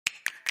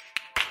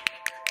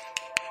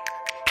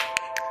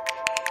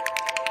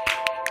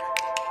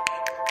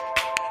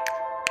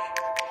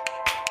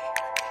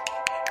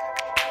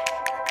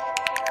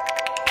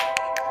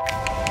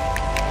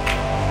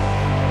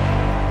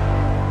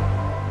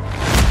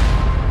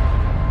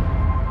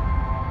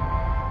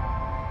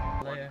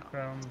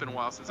It's been a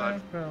while since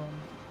I've...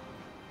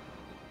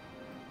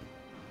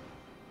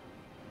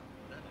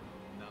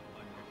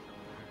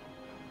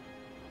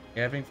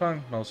 You having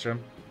fun, Maelstrom?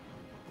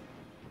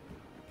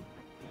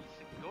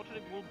 Go to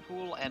the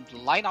whirlpool and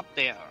line up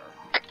there.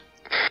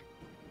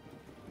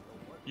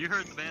 You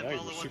heard the man, follow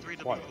 1-3 to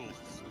the pool.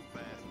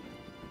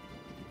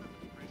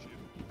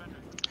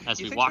 As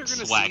you we think walk they're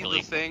gonna swaggily.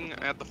 see the thing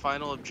at the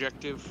final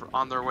objective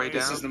on their way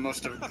This down? is the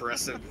most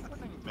impressive.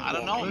 I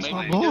don't know,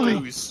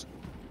 maybe.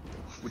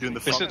 We're doing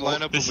the fucking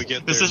lineup when we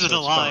get there. This isn't a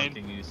line.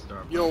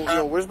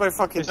 Yo, where's my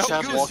fucking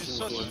chat walking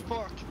thing?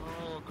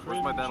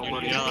 Where's my battle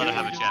buddy? You're not allowed to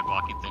have a chat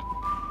walking thing.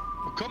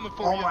 I'm coming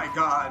for you. Oh my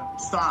god,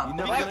 stop. Are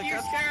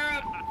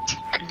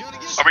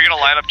we gonna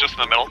line up just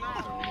in the middle?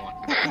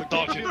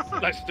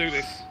 Let's do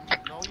this.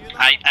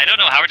 I don't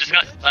know how we're just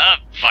gonna.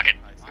 Fuck it.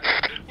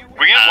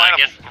 We're gonna line up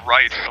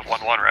right of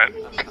 1-1, right?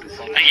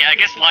 Yeah, I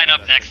guess line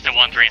up next to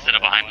 1-3 instead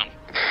of behind them.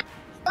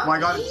 Oh my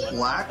god, it's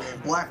Black.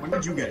 Black, when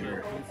did you get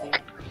here?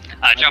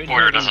 Jump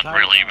order doesn't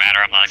really matter.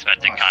 I'm not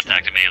expecting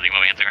contact immediately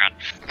when we hit the ground.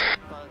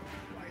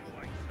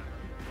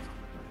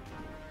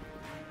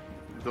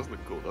 It does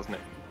look cool, doesn't it?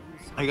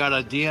 I got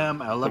a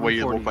DM at 11:40. The way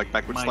you look like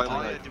backwards slightly.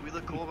 Oh, yeah, do we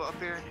look cool up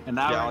here? An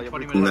hour and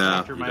 20 minutes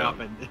after my op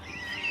ended.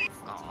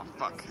 Oh,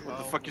 fuck. What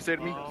the fuck you say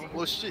to me?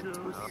 Well, shit. Up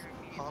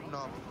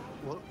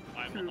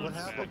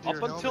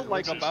until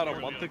like about a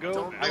month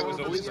ago, I was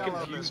always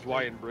confused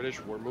why in British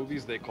war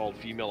movies they called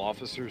female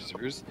officers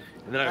sirs,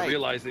 and then I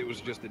realized it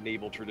was just a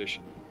naval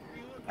tradition.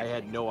 I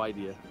had no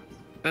idea.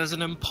 There's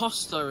an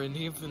imposter in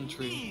the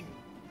infantry.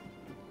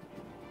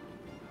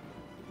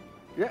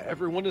 Yeah,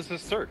 everyone is a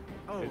sir.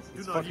 Oh, it's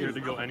fucking here to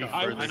go any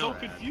further. I'm so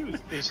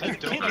confused.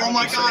 Oh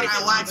my god,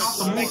 I lagged off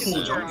the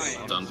multiple jumps.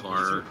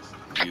 Dunbar.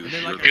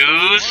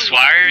 Goose,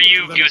 why are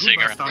you goosing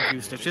her?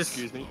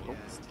 Excuse me.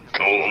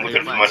 Oh, I'm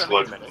looking for my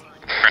squad.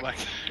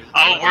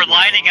 Oh, we're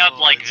lining up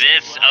like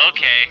this.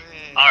 Okay.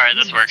 Alright,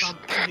 this works.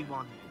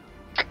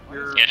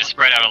 Yeah, just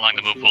spread out along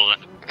the move pool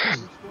then.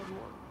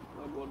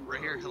 Right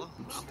here, hello?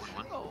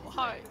 Oh,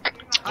 hi.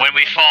 When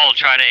we fall,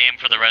 try to aim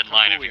for the red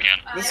line if you can.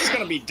 This is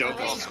gonna be dope.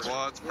 All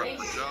squads, prep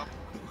for jump.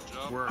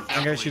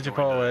 I'm gonna shoot you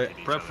far away.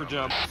 Prep for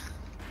jump.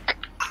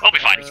 We'll be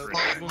fine.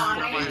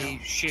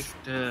 Shift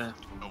Oh,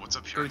 what's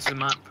up here? go to the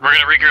map. We're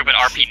gonna regroup at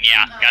RP.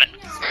 Yeah, got it.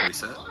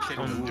 Reset.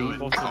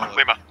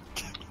 Lima.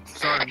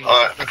 Sorry,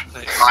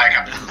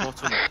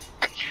 Bottom.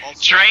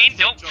 Train,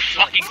 don't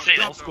fucking say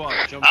that.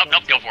 Squad, jump, Oh,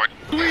 nope, go for it.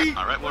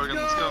 Alright, well,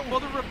 let's go.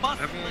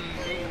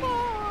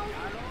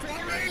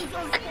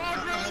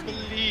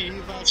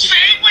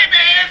 Sing with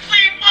me,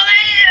 sing for the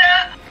year.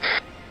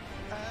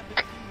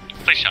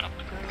 Please shut up.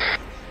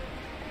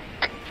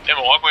 Damn, I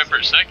walk away for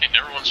a second.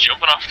 Everyone's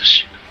jumping off the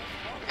ship.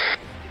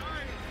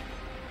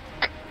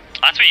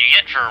 That's what you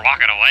get for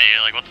walking away.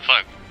 Like, what the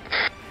fuck?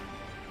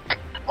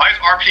 Why is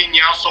RP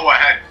now so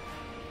ahead?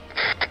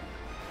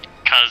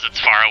 Because it's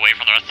far away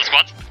from the rest of the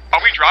squads.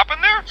 Are we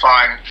dropping there?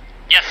 Fine.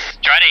 Yes,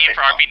 try to aim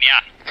for RP.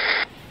 Yeah.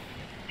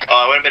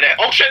 Wait a minute.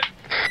 Oh shit!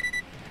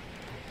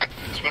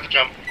 Just went to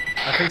jump.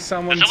 I think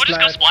someone Did someone just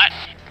go splat?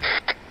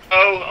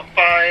 Oh, I'm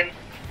fine.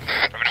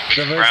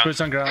 The verse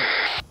boots on ground.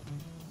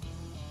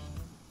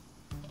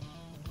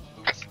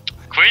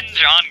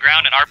 Quinn's on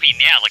ground and RP.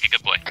 Yeah, like a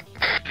good boy.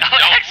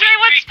 Oh, X-ray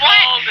went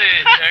splat!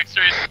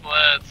 X-ray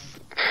splats.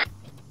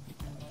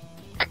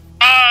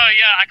 Oh,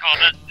 yeah, I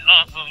called it.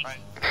 Awesome.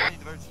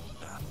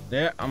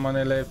 Yeah, I'm on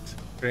the left.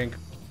 Drink.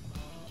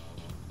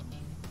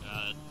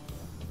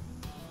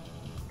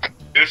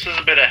 Goose is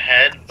a bit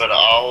ahead, but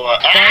I'll.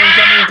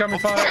 Fire, incoming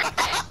fire.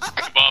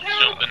 Bob's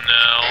jumping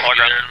now.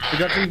 We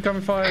got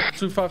incoming fire.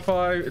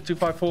 255,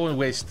 254 and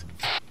west.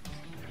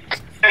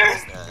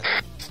 Is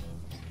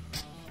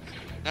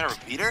that a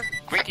repeater?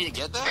 Quick, can you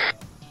get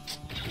that?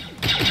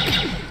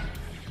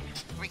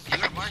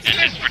 And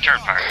just return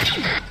fire.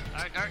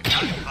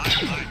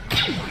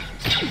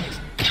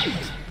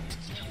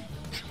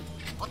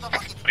 What the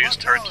fuck? His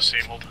turret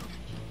disabled.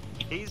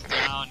 He's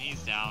down,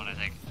 I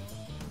think.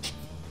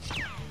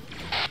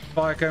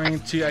 Fire coming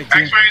to 18.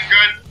 X-ray is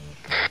good.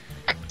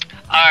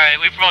 Alright,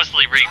 we've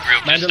mostly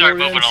regrouped. Just start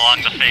moving Mandalorians.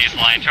 along the phase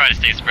line. Try to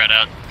stay spread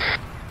out.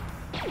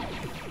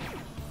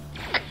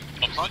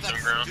 Contact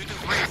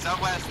 223,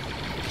 southwest.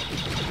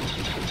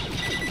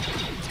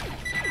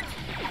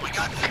 Oh my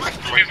god,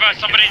 We've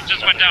somebody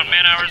just went down.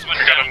 Man hours went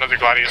We down. got another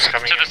Gladius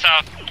coming To the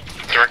south.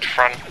 direct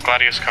front.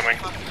 Gladius coming.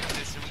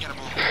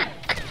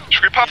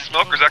 Should we pop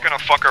smoke or is that gonna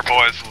fuck our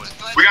boys?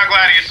 We got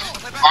Gladius.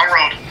 On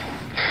road.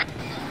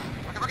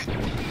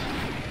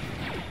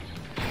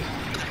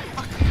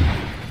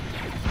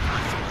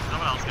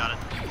 Someone else got it.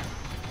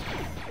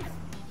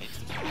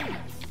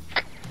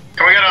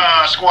 Can we get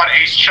a squad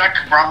ace check?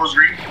 Bravo's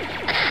green.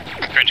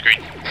 French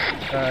green.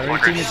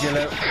 Red team is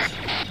yellow.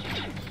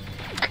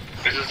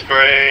 This is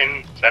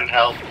green. Send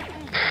help.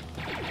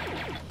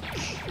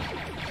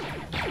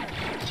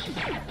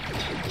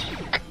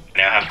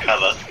 Now have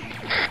cover.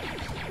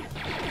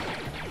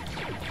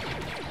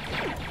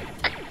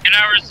 Man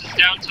hours is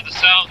down to the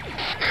south.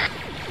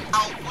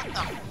 Oh, what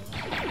the?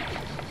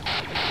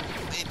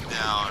 Lay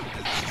down.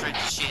 Straight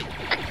to shit.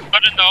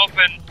 Put in the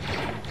open.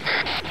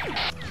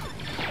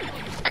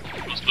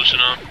 Who's pushing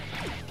on?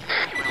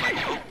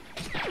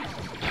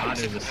 God,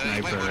 there's a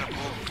sniper.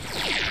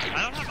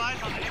 I don't have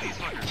eyes on any of these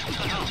fuckers. What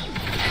the hell?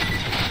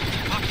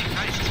 Fucking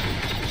Christ.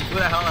 Who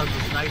the hell has a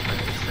sniper?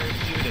 They started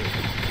shooting.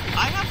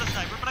 I have the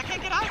sniper, but I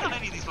can't get eyes on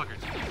any of these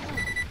fuckers.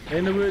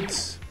 In the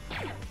woods.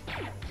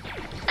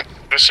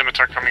 There's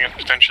scimitar coming in,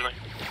 potentially.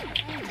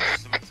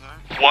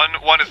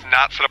 One is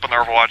not set up on the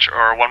Overwatch,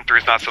 or 1-3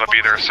 is not set up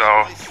either,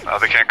 so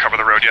they can't cover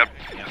the road yet.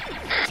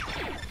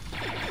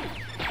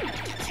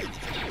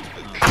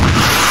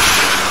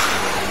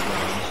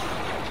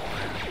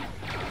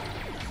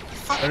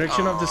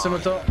 Direction of the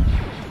scimitar.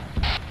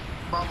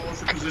 Bravo,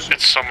 what's your position?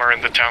 It's somewhere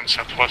in the town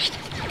southwest.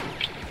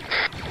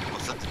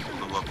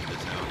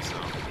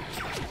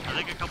 I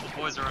think a couple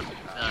boys are in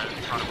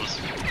front of us.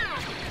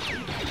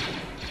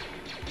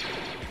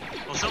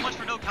 Well, so much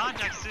for no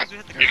contact as soon as we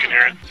hit the ground. You can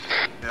hear it.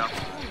 Yeah.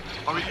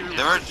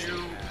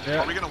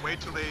 Are we gonna wait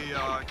till they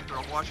get their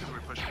Overwatches or we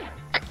push it?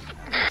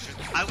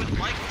 I would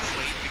like to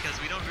wait because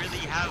we don't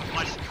really have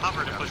much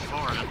cover to push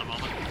forward at the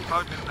moment.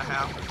 Probably a minute and a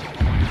half until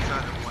one gets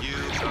out and one is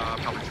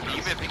probably 2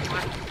 minutes.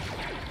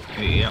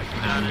 Yep,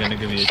 I'm gonna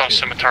give you a Stop shoot.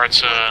 scimitar,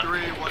 it's a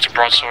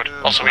broadsword.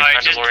 Also, we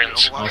have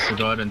Mandalorians. Also,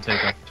 go ahead and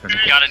take off the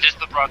tourniquet. Got it, just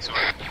the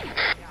broadsword.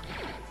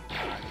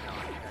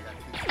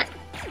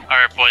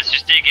 Alright, boys,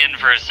 just dig in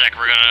for a sec.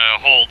 We're gonna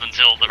hold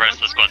until the rest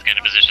of the squad's get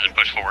in position to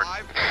push forward.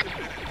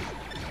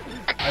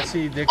 I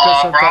see the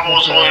crystal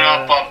Bravo's holding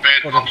up a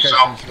bit up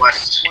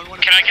southwest.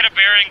 Can I get a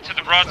bearing to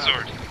the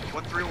broadsword?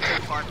 1-3 will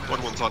take 5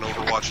 minutes. One's on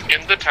Overwatch.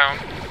 In the town,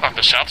 on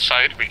the south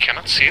side, we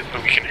cannot see it,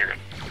 but we can hear it.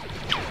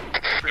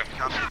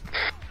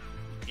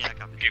 Yeah,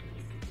 copy.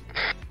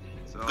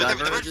 So,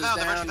 Diverge is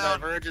down,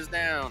 diverge is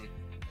down.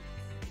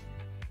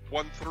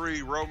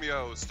 1-3,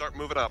 Romeo, start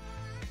moving up.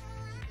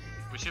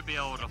 We should be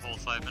able to hold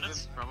 5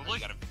 minutes,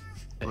 probably.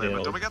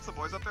 wait, don't we got some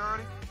boys up there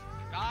already?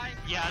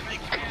 Yeah, I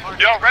think.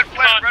 Yo, red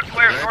flare,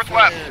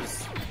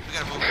 northwest. We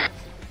gotta move.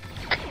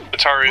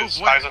 Scimitar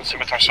is eyes on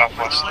scimitar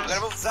southwest. We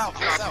gotta move south,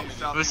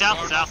 south. Move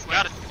south, south.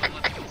 Got it.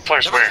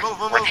 Flares where?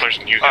 Red flares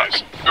and you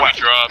guys. West.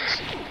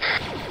 Drops.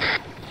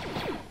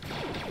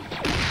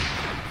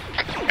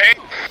 Hey!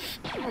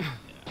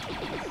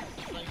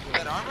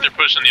 They're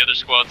pushing the other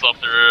squads off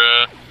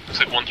their, looks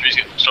like 1-3's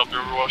getting pushed off their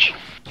Overwatch.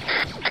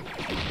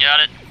 Got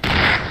it.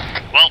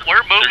 Well,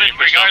 we're moving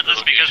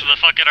regardless because of the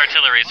fucking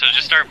artillery, so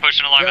just start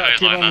pushing along Yeah, with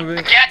keep those on lines.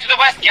 moving. Get to the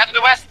west, get to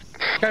the west!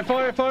 Okay,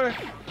 fire.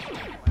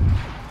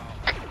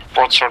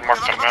 Broadsword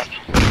marked on map.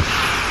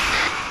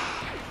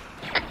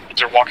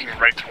 They're walking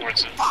right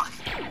towards it.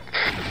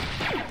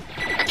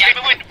 Get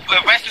moving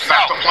west to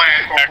south.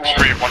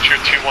 X-ray, watch your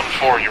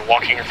 214, you're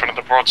walking in front of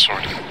the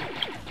broadsword.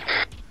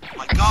 Oh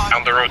my god.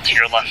 Down the road to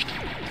your left.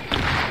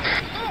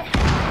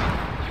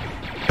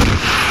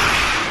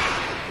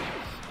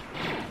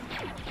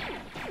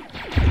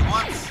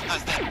 Once.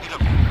 Nice, dead. Get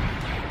up.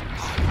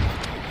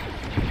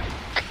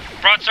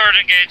 Broadsword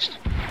engaged.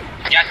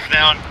 Get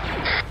down.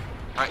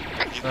 Alright.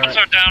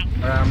 Broadsword down.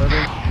 Alright,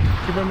 moving.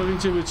 Keep on moving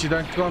to it. You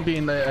don't can't be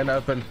in the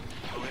open.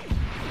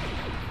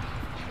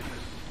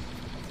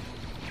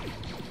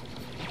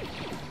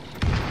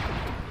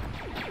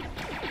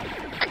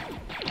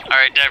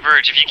 Alright,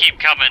 diverge. If you keep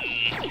coming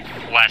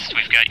west,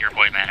 we've got your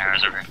boy man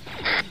arrows over here.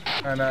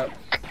 And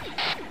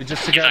we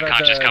just He's together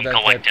unconscious, come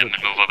collect him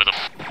and move over them.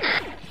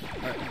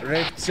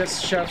 Rafe,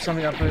 just shove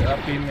something up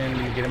him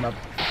and get him up.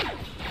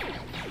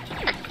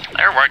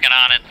 They're working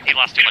on it. He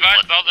lost too much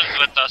blood. Belden's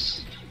with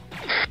us.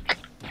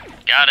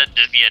 Got it.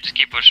 Just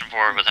keep pushing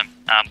forward with him.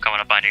 I'm coming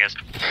up behind you guys.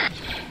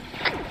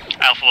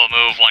 Alpha will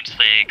move once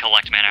they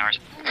collect man hours.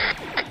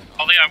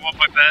 Ollie, I want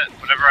my bet.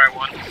 Whatever I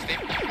want.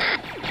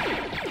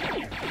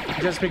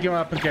 Just pick him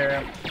up and carry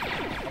him.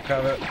 I'll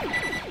cover.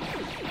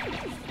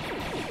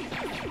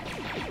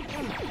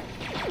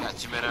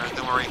 Got you, man.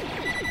 Don't worry.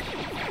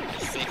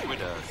 It's safe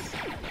with us.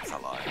 That's a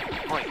lie.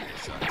 Right here,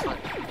 son. It's fine.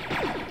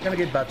 Gonna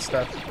get bad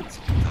stuff.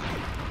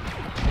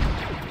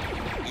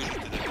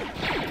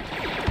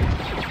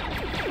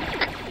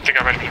 I think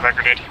I'm ready for the back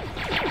grenade.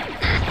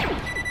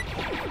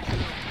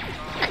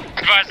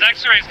 Advise,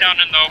 X-rays down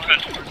in the open.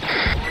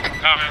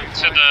 Coming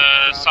to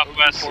the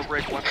southwest. 4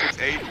 break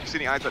 168. You see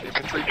any eyes on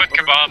infantry? With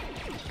kebab.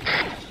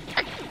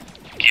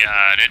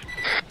 Got it.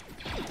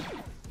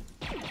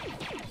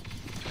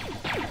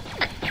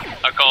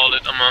 I called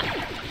it, I'm up.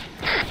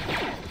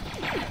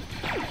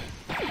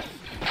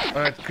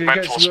 Alright, you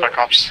Mindful guys spec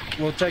ops.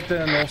 we'll take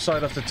the north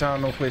side of the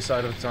town, northwest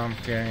side of the town,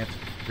 clearing it.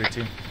 Great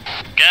team.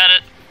 Got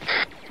it.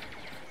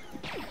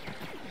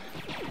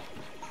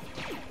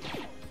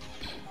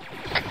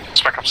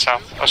 Spec up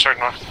south. Oh, sorry,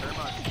 north.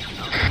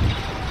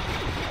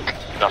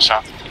 No,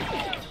 south.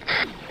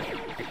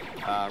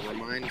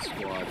 Remind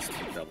squads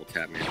to double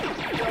tap me.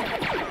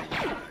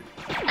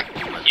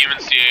 Human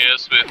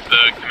CAS with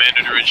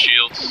Commander to rid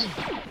shields.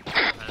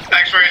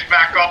 X-rays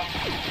back up.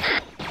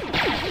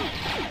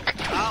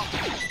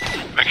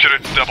 Make sure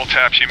to double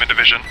tap human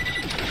division.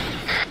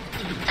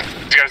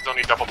 These guys don't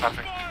need double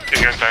tapping.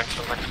 These guys died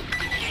something.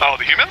 Oh,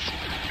 the humans?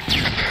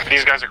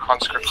 These guys are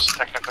conscripts,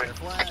 technically.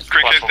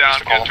 Crank Last it one down, was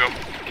to call get to them. him.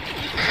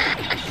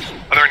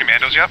 Are there any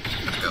Mandos yet?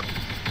 Go.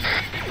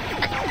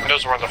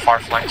 Mandos were on the far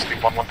flanks. The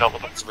 1-1 dealt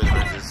with them.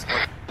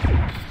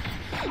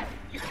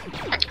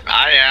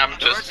 I am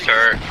just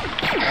hurt.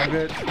 I'm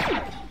good.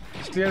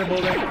 Just clear the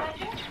building.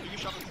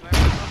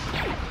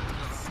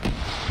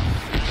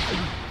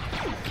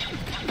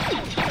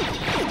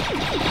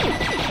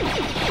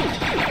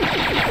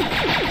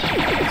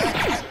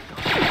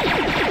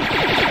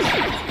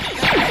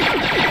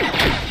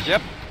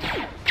 Yep.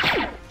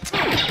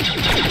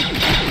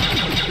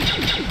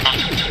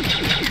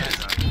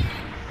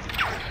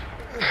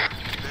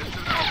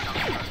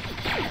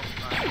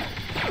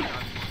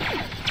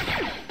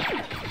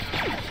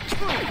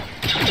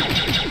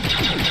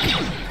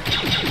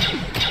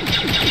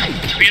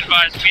 Be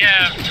advised, we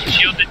have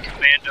shielded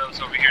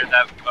commandos over here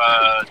that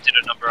did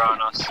a number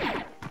on us.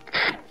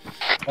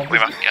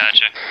 Lima.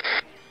 Gotcha.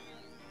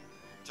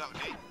 Jump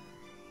with me.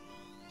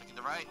 Taking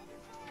the right.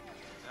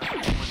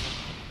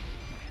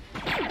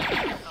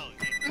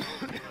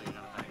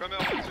 Rebel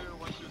 1-2,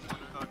 1-2,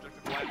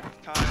 objective light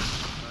time.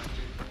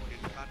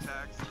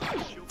 Contacts.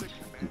 Shielded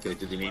command. Okay,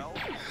 did you need? One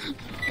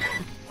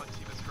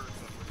team is hurt.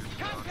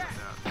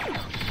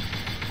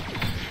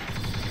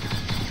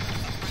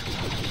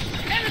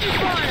 Enemy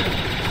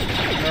fire!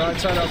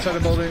 Outside the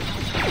building.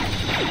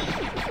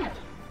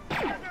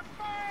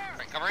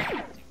 Covering.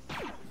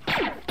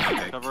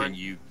 Okay, can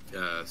you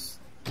ask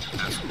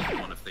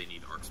one if they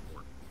need arc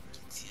support?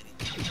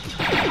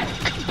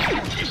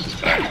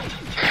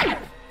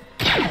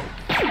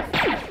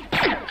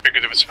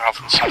 Figured there was some help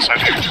from the south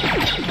side here.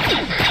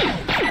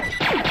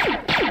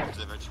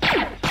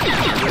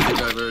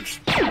 Diverge.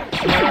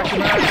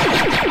 Come out.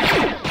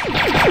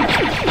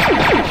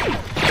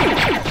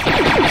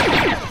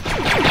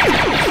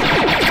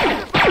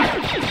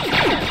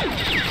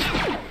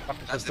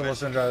 That's the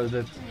most I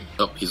did.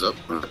 Oh, he's up.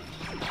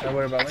 Don't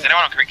worry about Is me.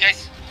 anyone on creek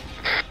case?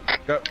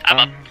 Go. I'm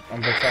up.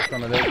 I'm back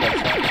on the day.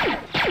 That's fine.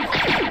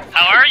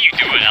 How are you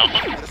doing, Alpha?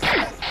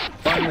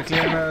 Fine, we're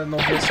clearing the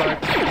northeast side.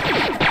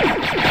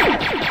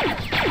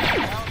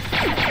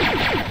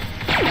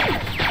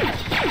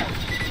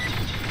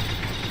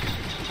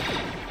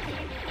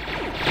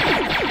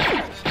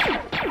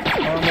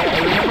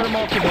 Remember to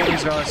mark your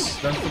buildings,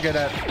 guys. Don't forget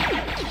that.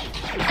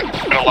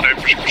 Got a lot of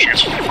infantry pushing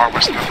us from the far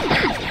west now.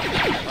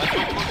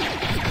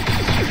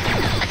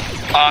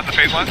 The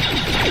phase line.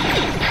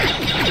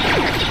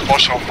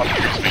 Also, I'm not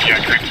using the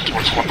creek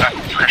towards 1-1.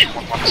 Pressure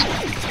 1-1.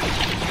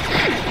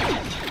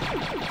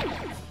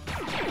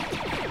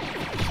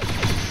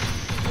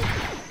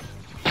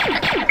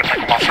 If I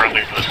come off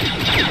early, but...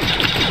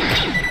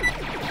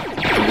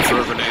 Going for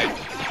a grenade.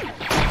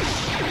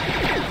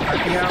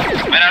 Backing out.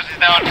 Menace is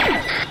down.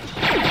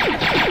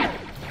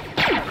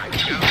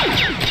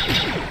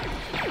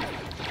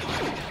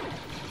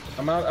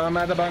 I'm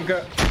at the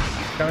bunker.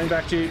 Coming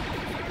back to you.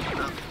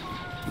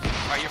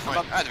 Alright, you're fine.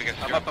 Alright, there we go.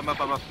 I'm up.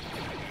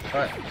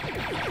 Alright.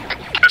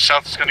 The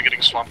south is kind of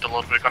getting swamped a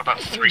little bit. Got about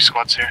 3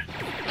 squads here.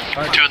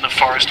 Alright. 2 in the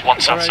forest,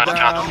 1 south side of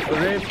town.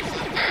 Rib.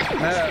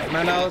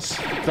 Manos.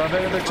 Drive a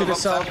little bit to the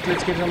south.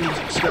 Let's get him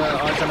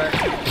eyes on that.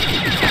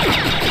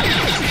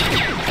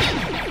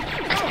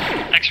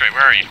 X-ray,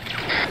 where are you?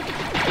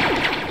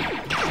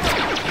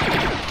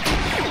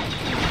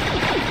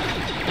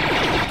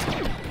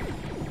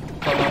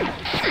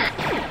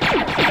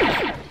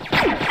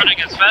 Running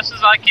as fast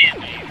as I can,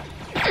 man.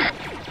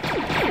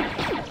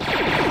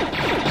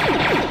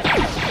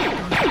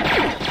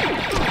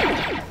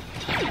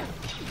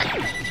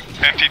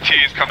 MTT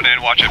is coming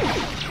in, watch it.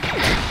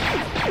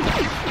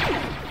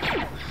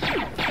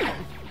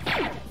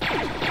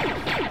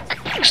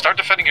 Start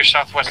defending your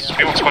southwest.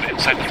 We won't squad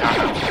inside the town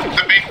now.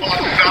 The main boss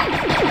is up.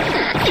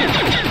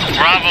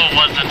 Bravo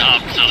wasn't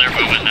up, so they're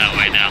moving that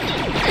way now.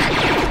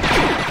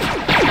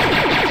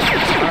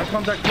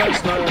 Contact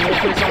close, no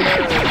place on the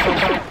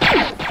compound.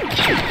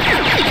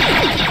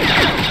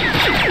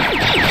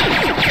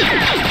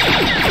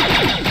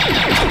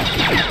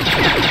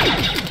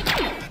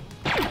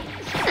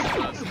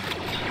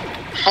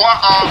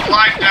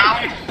 Flying down.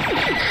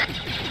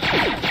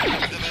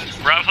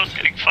 Bravo's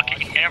getting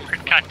fucking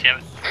hammered, god damn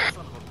it.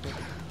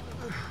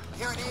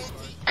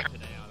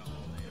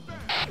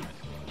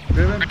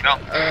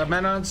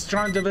 Manon's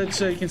trying to divert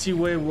so you can see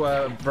where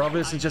Bravo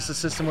is and just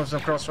assist him with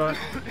some crossfire.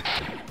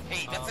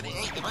 Hey, that's an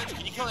hey,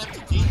 can you kill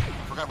MTT?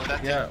 Forgot where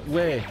that Yeah,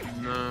 where?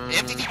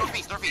 MTT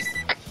northeast.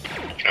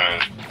 Okay.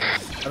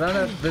 I don't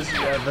have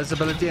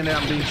visibility and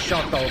I'm being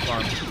shot the whole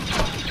time.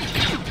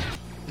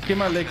 Just get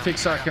my leg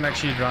fixed so I can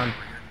actually run.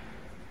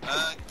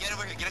 Get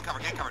over here, get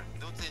covered.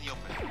 Don't stay in the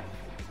open.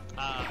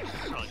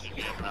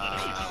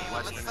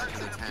 Western edge of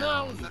the town. No,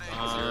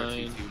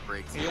 fine.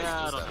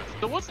 Yeah, I don't know.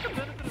 So what's the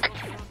benefit of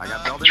I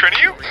got Belden. Train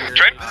you?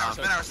 Train?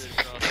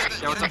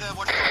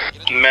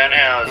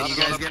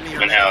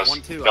 Manhouse.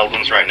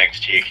 Belden's right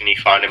next to you. Can you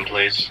find him,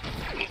 please?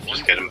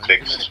 Just get him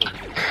fixed.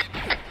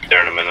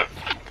 There in a minute.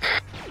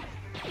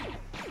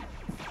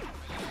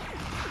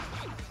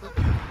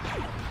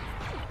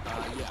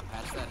 Yeah,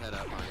 patch that head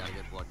up. I gotta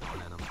get blood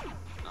going in him.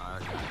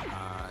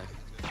 Alright,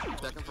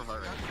 check him for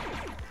heart rate.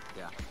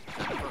 Yeah,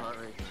 check him for heart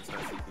rate.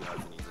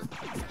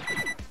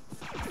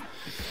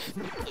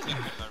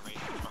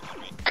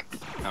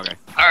 Okay.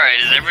 Alright,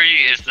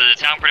 is the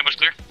town pretty much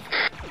clear?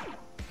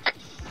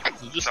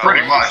 Just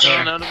Pretty much.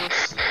 Out of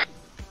us?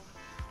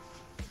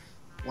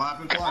 What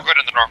happened? We're good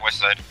on the northwest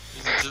side.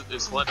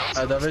 Is Flat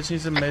outside? Daar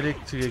needs a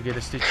medic to get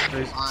a stitch,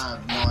 please. I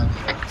have no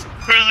idea.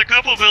 There's a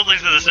couple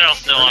buildings to the south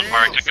still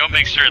unmarked, but go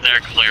make sure they're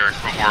clear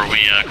before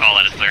we call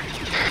it as clear.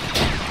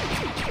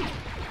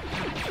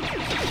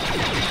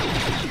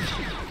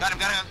 Got him.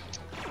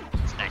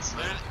 Thanks.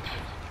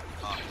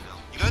 Oh, no.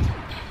 You good?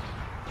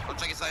 I'll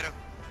check his side out.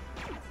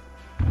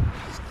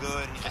 He's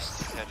good. He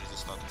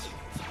just focused.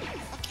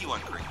 Fuck you on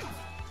Creek.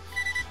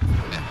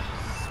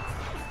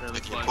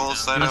 Bull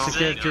side out.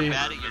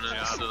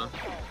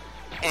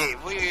 Hey,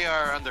 we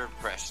are under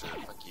pressure.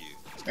 Fuck you.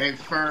 Hey,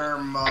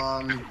 firm,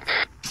 Wag,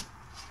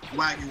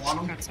 you want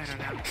him?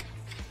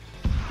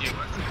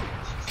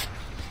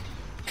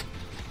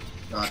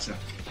 Gotcha.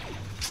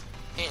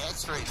 Hey,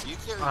 X-ray, you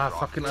carry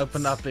Fucking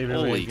opened up everywhere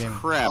Holy again.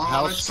 crap, Oh,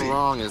 how let's see.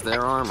 strong is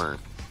their armor?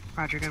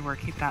 Roger, good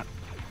work. Keep that.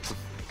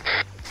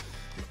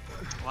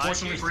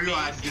 Fortunately for you,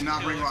 I did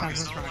not bring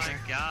rockets. Oh my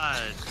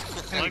god.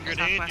 One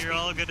grenade and you're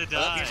all gonna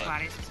die.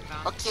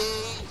 Okay,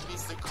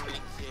 Mr.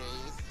 Creek.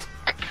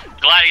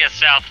 Gladius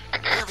south.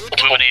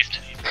 Moving east.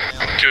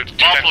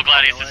 Multiple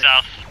Gladius to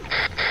south.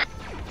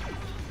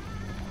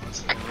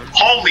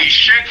 Holy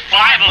shit,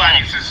 5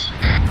 Gladiuses!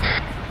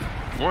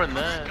 More than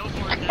that.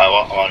 I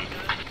want one.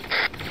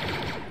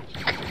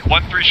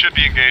 1-3 should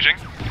be engaging.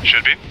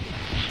 Should be.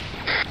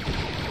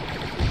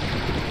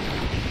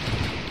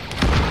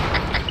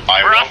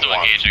 We're also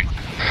engaging.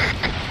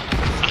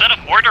 Is that a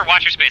mortar?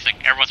 Watch your spacing.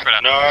 Everyone's spread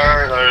out. No,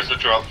 there's the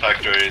drop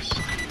factories.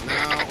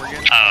 No, we're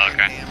getting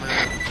okay.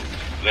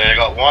 They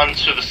got one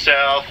to the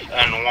south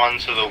and one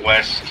to the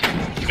west.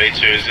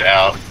 B2's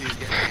out.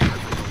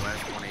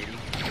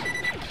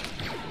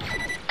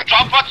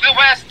 Drop back to the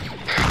west!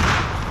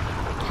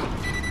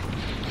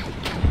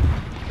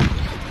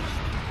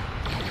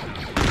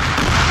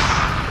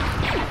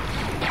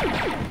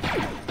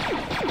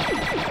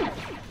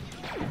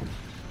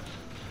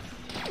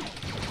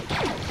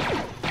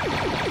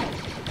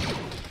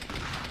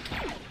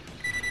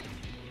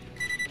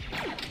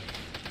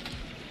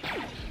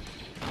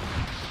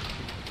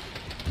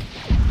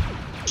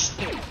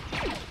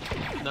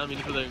 Not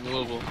meaning for that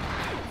global.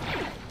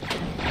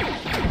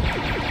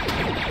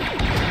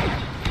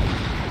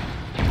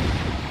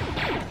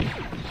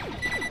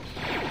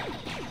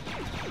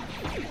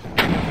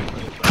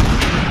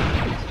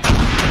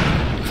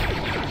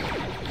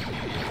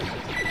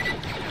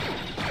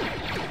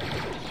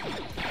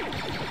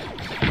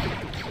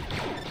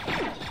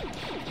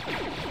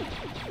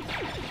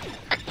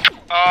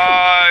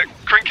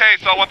 Crink K,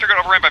 saw 1-3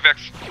 got overran by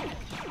Vix.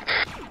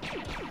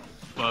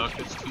 Fuck,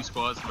 it's 2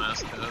 squads,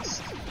 mass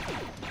test.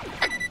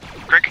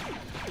 Crink?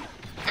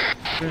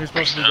 You're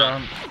supposed to be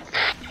down.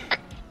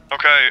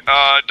 Okay,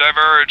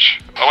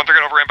 diverge. 1-3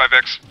 got overran by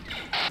Vix.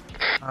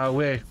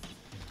 Where?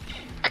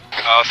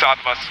 South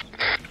of us.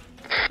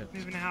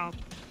 Moving to help.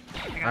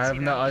 I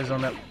have no eyes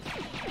on it.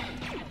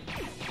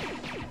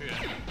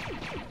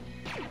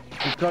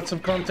 We've got some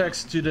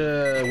contacts to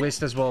the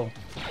west as well.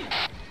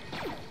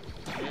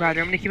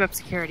 Roger, I'm gonna keep up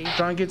security.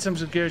 Try and get some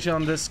security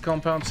on this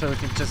compound so we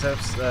can just have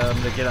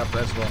the get up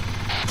as well.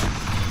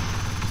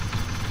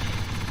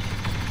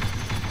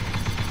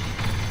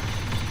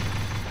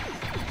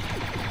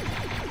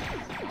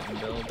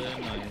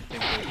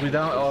 We're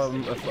down. Oh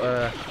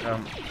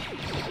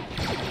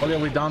yeah,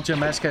 we're down to a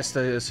mass cast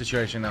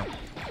situation now.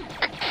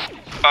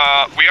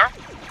 We are.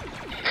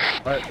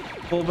 Alright,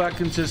 pull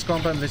back into this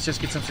compound. Let's just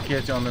get some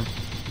security on them.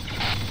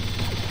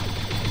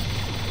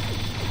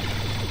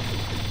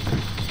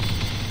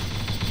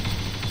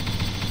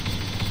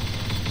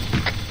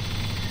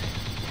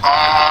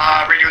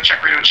 Radio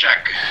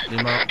check.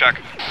 Lima.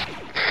 Check.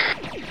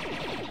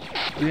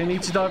 We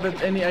need to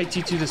divert any AT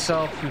to the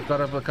south. We've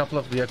got a couple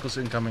of vehicles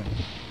incoming.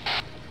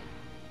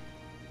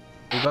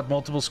 We've got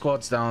multiple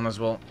squads down as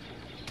well.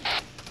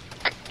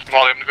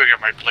 Molly, I'm gonna go get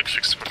my leg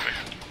fixed quickly.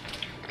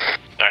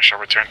 Then I shall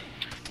return.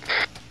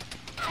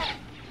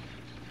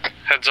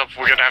 Heads up,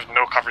 we're gonna have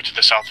no cover to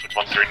the south with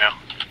 1-3 now.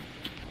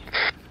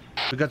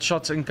 We got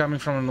shots incoming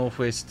from the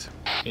northwest.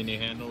 Can you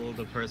handle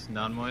the person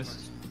down,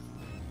 Moist?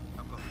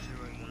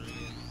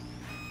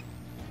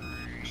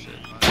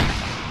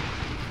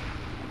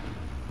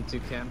 You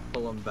can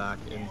pull them back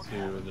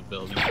into the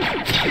building. The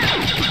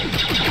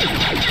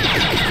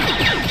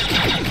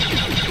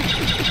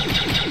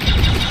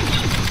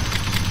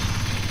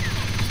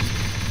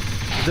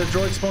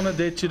droid spawner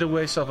dead to the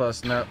west of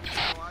us now.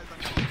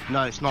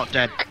 No, it's not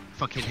dead.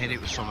 Fucking hit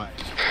it with something.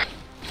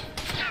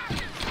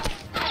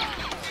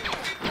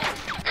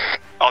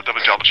 I'll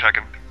double check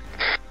him.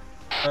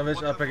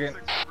 Savage up again.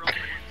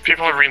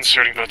 People are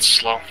reinserting, but it's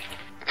slow.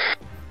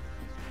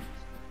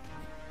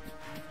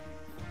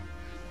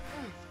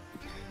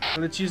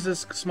 Let's use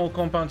this small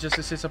compound just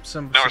to set up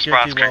some No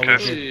security response, while King we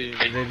get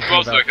ready to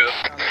Close go back. like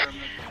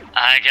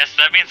I guess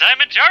that means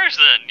I'm in charge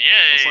then.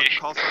 Yay!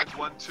 Call signs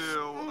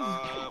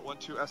 1-2,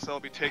 1-2 SL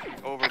be taking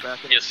over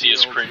back in Yes, the he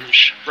is field.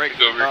 cringe. Break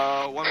Take over.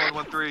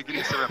 1113, get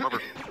east rep,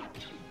 over.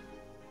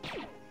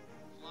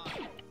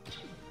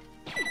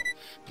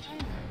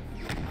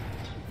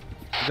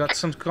 We got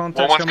some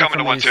contacts 1-1's coming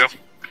coming from to 1-2.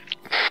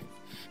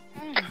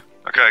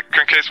 Okay,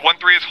 current case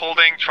 1-3 is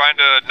holding, trying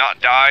to not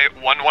die.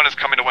 1-1 is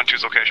coming to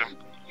 1-2's location.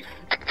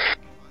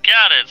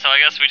 Got it. So I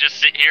guess we just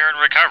sit here and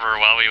recover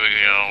while we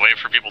wait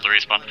for people to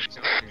respawn.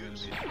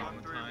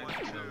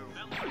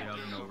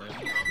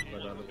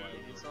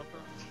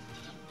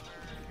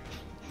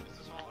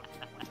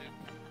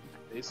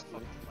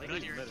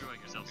 Good, you're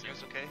enjoying yourself.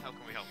 Guys, okay? How can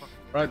we help?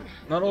 Right,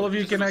 not all of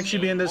you can actually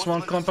be in this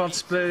one compound.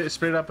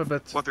 Split up a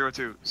bit.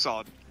 1-3-2,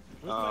 solid.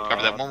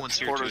 Cover that 1-1's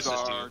here to Porters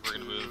assist you. are We're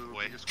gonna move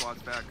away. Your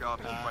squad's back up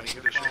in fighting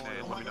condition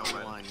and let me know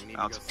when.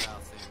 Out.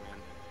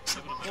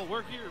 Well,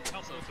 we're here.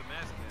 Also, it's a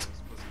mask cast.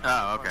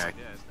 Oh, okay.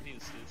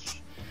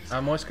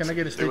 Moist, can I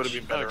get a They would stitch?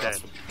 have been better Okay.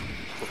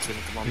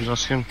 off. He's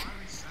asking.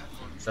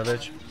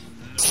 Savage.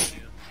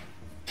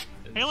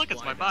 Hey, look,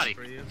 it's my body.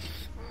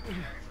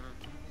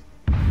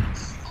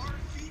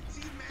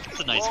 It's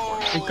a nice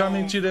course. We're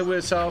coming to the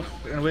west, south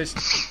and west.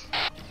 It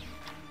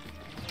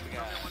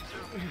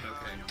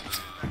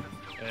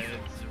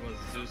was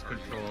Zeus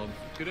controlled.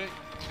 Could I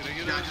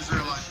get Yeah, I just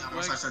realized that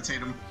once I said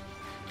Tatum.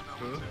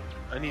 Who?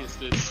 I need a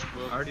stitch.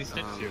 Well, I already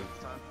stitched you.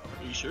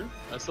 Are you sure?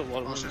 I still have a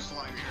lot of Oh, she's wounds.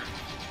 flying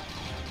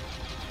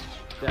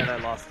here. Dad, I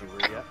lost the room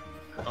yet.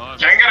 Oh,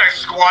 Can I get a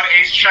squad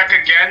ace check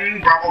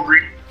again? Bravo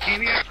green.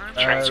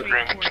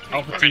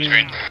 Alpha team,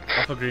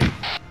 Alpha green.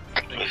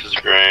 This is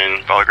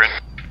green. Follow green.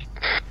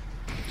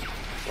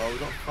 Well, we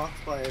got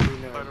fucked by every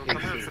now and then.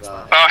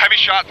 Heavy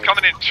shots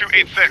coming in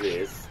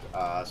 286.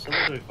 So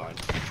we're doing fine.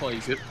 oh,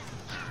 you good?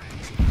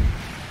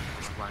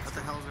 What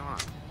the hell is going on?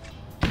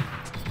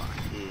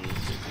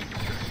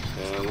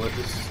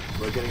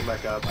 We're getting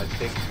back up. I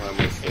think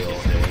we're still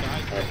in.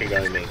 I think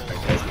I make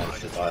as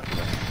much as I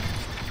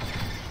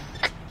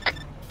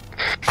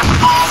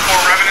For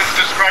Revenant's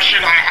discretion,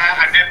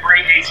 I did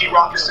bring AT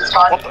rockets this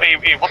time. What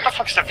the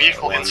fuck's the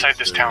vehicle inside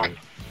this town?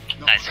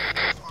 Nice.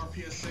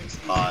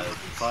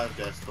 5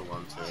 deaths to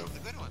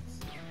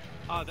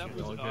 1-2. That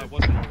was,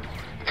 wasn't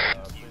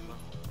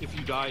if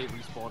you die, it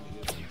respawned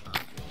again.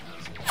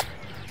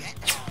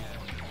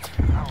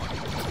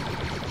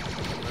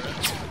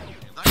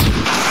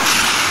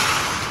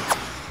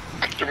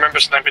 Remember,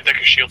 sniper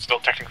decker shields still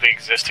technically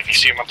exist. If you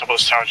see them on top of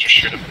those towers, just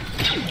shoot them.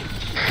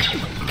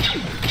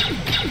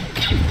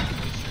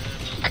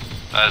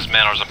 As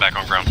Manors, I'm back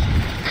on ground.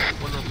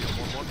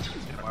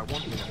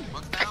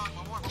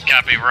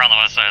 Copy, we're on the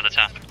west side of the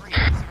town.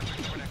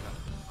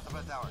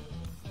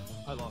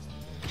 I lost.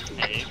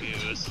 Hey,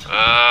 Goose.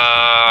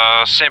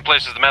 Same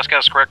place as the mask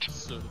house, correct?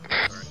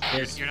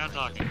 Yes. You're not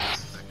talking.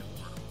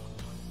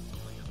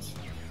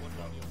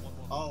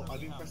 Oh, I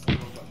didn't press the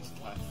wrong button this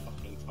entire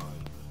fucking time.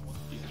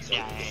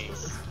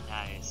 Nice.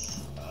 Nice.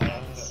 No,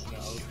 I was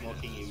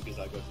mocking you because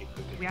I got hit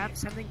quickly. We have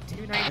something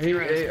 290. Hey,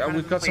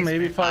 we've got some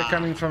heavy fire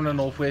coming from the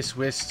northwest,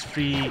 west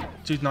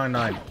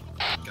 3299.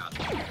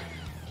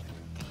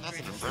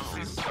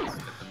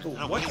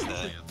 What is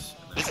that?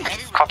 Is it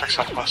heavy? Contact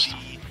southwest.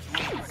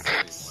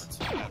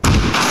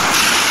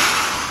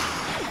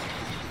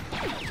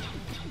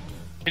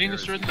 Hitting the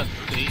sword in the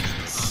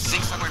face.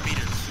 600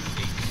 meters.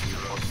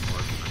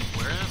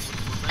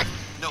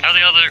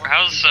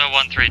 How's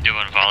 1-3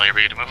 doing, Volley? Are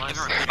we gonna move?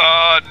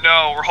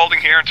 No, we're holding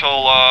here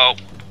until,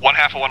 one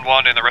half of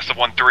 1-1 and the rest of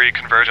 1-3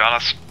 converge on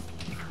us.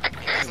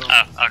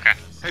 Oh, okay.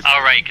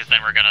 Alright, because then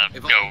we're gonna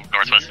go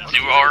northwest and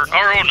do our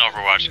own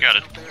Overwatch. Got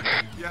it.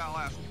 Yeah, I'll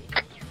ask.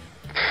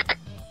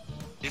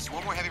 There's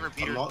one more heavy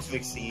repeater. I'm not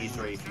fixing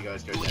E3 if you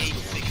guys go down to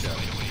one shot.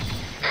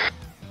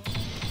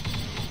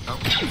 Oh,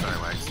 sorry,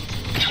 Wax. No,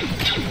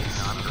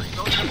 I'm green.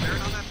 Don't you have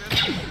Baron on that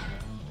bitch?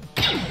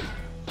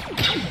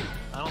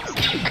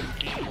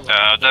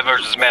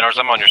 Diverges Manors,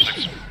 I'm on your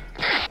 6.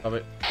 Love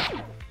it.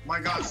 My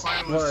god,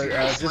 Sino Well, is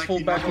here. just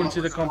fall back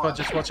into the compound,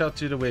 just watch out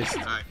to the west.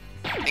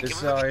 There's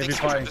heavy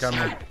fire incoming.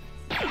 Man,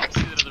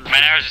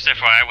 I was just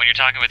FYI, when you're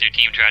talking with your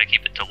team, try to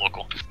keep it to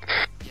local.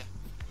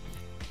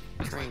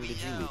 Train, did you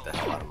loot the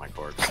hell out of my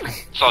corpse?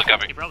 Solid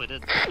copy. He probably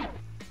did.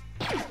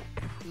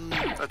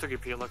 I took your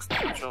PLX,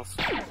 not much else.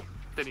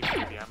 Didn't even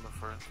get the ammo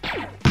for it.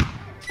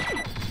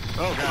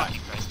 Oh god.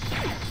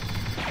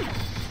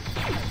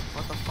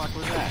 What the fuck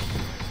was that?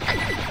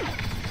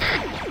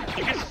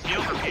 You can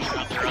feel repeater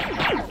out there on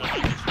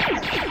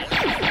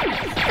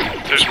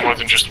There's more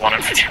than just one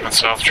infantryman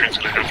south. Train's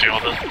gonna go deal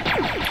with it.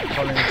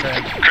 Following the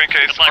train. Crane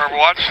case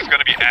Overwatch is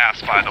gonna be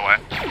ass, by the way.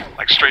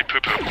 Like straight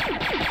poo-poo.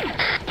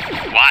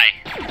 Why?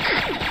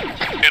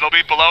 It'll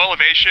be below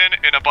elevation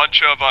in a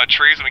bunch of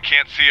trees and we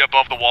can't see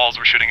above the walls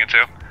we're shooting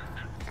into.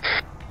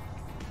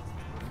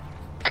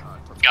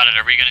 Got it.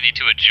 Are we gonna need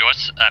to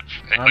adjust?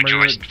 Adjust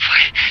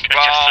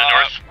the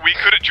north? We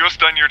could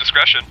adjust on your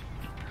discretion.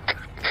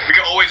 We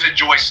can always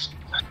adjust.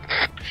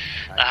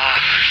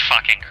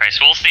 Fucking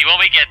Christ. We'll see when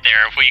we get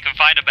there. If we can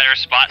find a better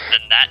spot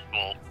than that,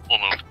 we'll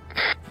move.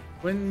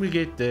 When we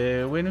get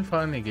there, when we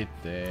finally get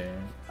there.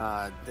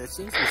 There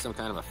seems to be some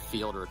kind of a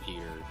field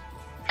repeater.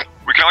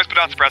 We can always put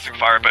on suppressing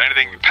fire, but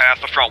anything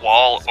past the front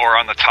wall or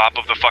on the top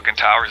of the fucking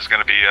towers is going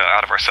to be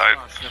out of our sight.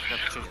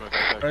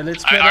 Alright,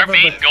 let's Our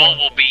main goal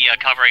will be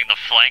covering the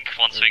flank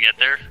once we get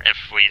there, if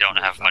we don't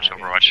have much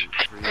Overwatch.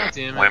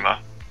 Lima.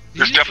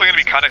 There's definitely going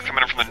to be contact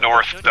coming in from the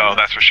north, though,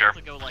 that's for sure.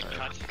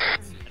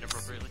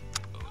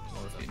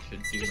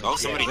 Oh,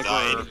 somebody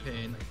died.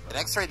 An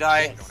X-ray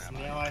died.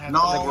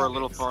 No. I think we're a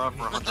little far up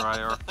for Hunter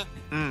IR.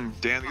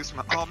 Dan, these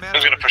oh man.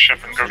 Who's gonna push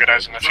up and go get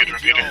eyes on the field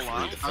repeater?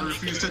 I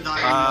refuse to die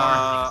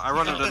I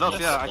run it enough,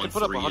 yeah. I can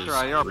put up a Hunter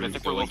IR, but I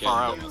think we're a little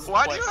far out.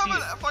 Why do you have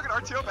a fucking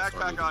RTO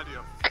backpack on you?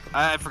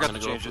 I forgot to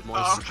change it.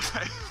 Oh,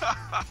 okay.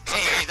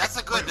 Hey, that's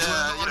a good,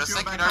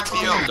 second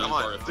RTO. Come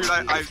on. Dude,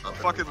 I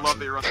fucking love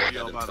that you run the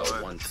PL, by the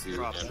way.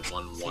 1-2 and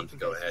 1-1 to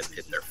go ahead,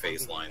 hit their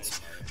phase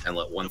lines, and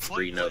let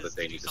 1-3 know that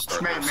they need to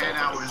start. Man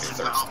hours is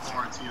out for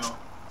RTO.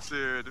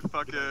 Dude,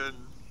 fucking.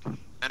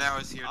 And I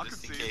was here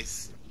just in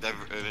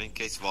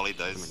case Volley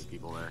dies. Many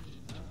people there.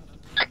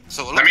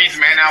 So That means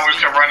man hours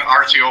can run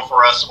RTO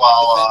for us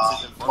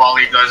while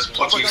he does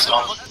platoon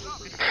stuff.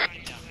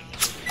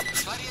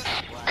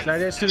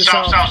 Gladiators to the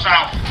South.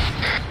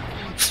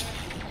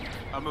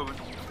 I'm moving.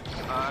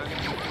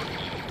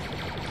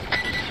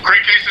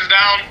 Great case is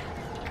down.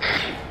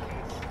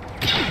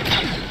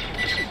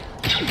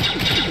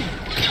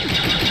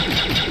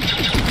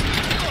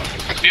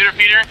 Field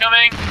repeater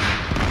incoming.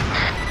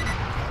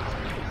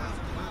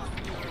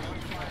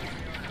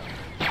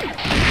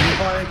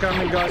 Fire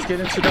incoming, guys. Get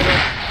into cover.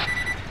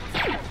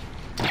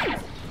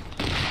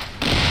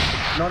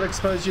 Not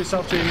expose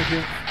yourself to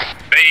anything.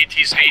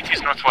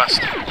 AT's northwest.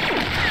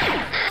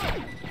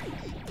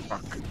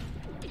 Fuck.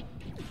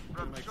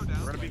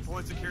 We're gonna be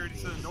pulling security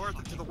to the north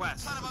and to the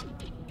west.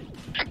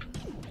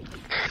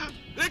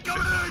 They're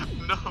coming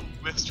in! No,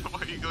 Mister,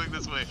 why are you going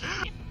this way?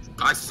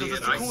 I see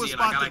it, I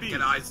gotta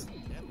get eyes.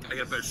 I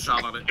get a better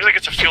shot on it. I feel like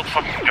it's a field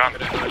fucking gun.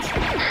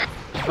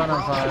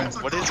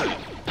 What is it?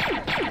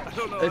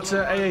 It's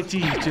an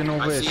AAT to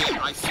northwest.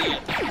 I see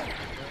it.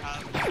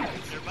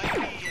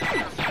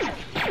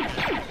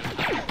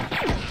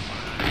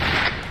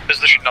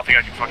 There's nothing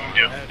I can fucking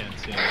do.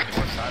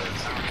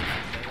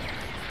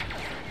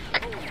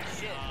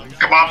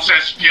 Kebab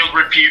says field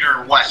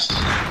repeater west.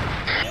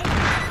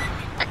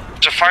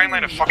 There's a firing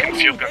line of fucking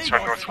field guns to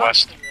our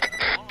northwest.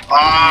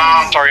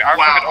 Sorry,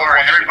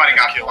 alright, everybody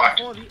got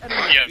fucked.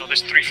 Yeah, no,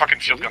 there's 3 fucking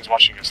field guns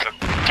watching us.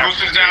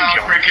 Ghost is down,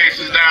 Great case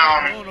is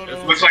down.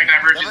 Looks like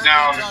Diverge is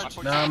down.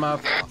 No, I'm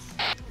up.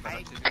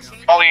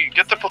 Ollie,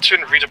 get the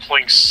platoon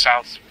redeploying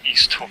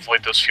southeast to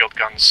avoid those field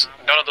guns.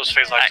 None of those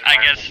phase lines.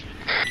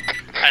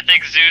 I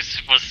think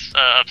Zeus was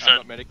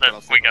upset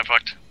that we got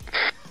fucked.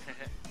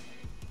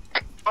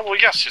 Oh, well,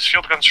 yes, his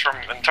field guns from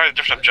an entirely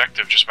different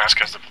objective just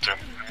mask-cast the platoon.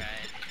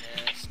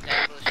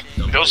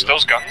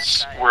 Those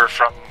guns were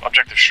from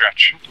objective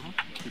stretch.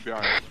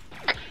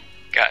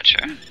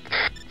 Gotcha.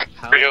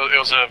 It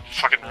was a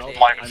fucking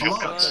line of field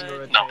guns.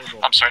 No,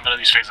 I'm sorry, none of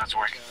these phase lines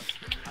work.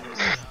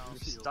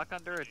 Stuck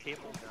under a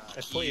table.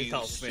 I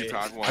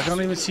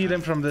can't even see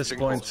them from this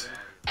point.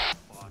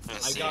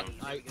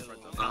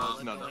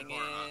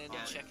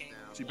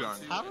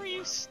 How are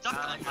you stuck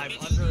under I'm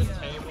under a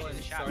table and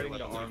starting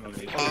to armor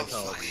me.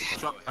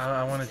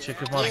 I want to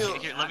check if my.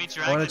 Here, let me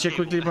drag I want the to check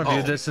quickly if my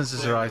view distance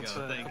is right.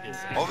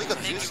 Oh, we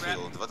got juice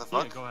field. What the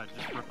fuck? Go ahead,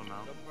 just rip them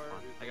out.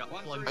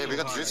 Hey, we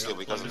got juice field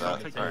because of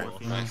that.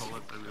 Alright, nice.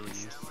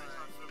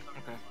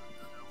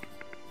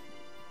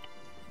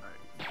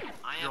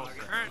 I am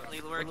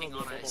currently working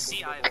on a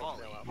CI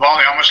volley.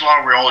 Volley, how much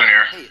longer are we holding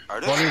here?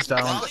 Volley's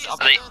down.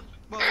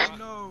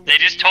 They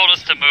just told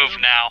us to move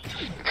now.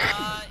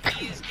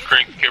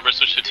 Crank, get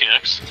rest of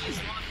 15x.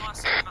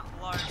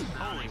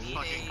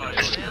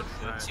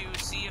 To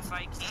see if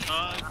I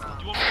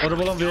can.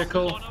 Audible on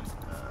vehicle.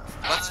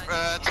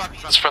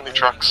 It's friendly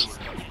trucks.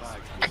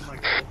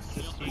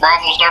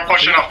 Bravo, start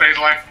pushing up phase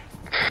line.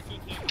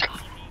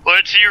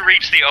 Once you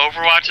reach the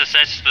Overwatch,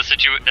 assess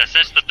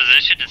the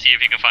position to see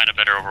if you can find a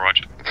better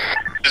Overwatch.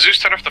 Does Zeus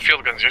turn off the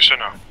field guns, yes or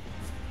no?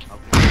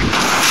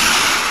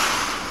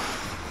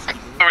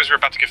 Otherwise, we're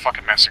about to get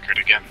fucking massacred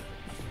again.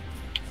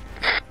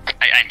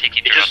 I'm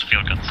taking care of the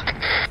field guns.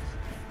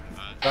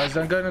 Guys,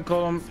 I'm going to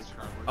call him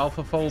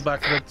Alpha fall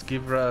back a bit,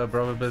 give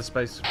Bravo a bit of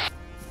space.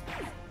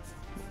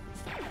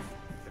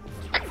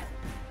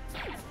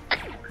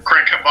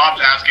 Craig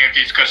Kebab's asking if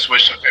he's could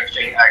switch to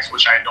 15x,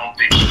 which I don't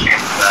think he can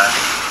do that.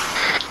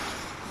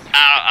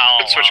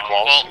 I'll switch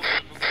quals. Well,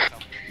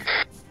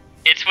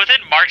 it's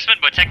within marksman,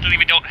 but technically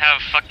we don't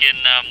have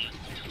fucking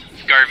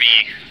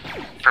Garvey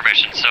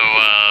permission, so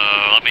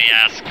let me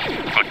ask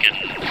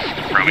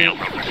fucking Romeo.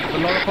 A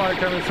lot of fire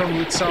coming from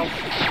wood south.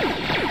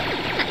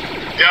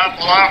 Yep,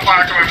 a lot of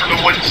fire coming from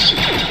the woods.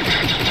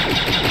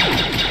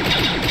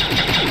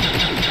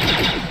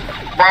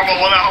 Bravo,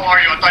 what the hell are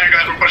you? I thought you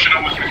guys were pushing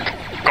up with me.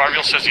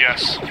 Garville says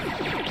yes.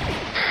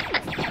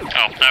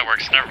 Oh, that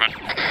works. Never mind.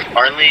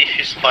 Only if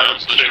you split up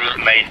to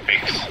main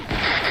fix.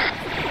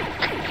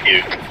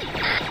 You.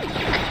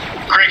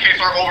 Great case,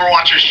 our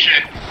Overwatch is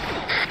shit.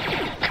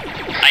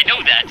 I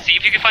know that. See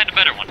if you can find a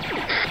better one.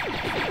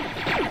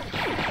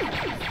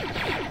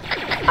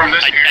 From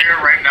this area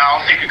right now,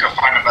 I think you can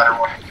find a better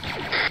one.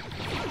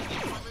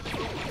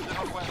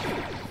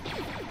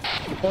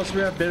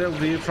 Possibly a better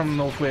view from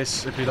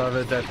northwest if you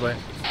divert that way.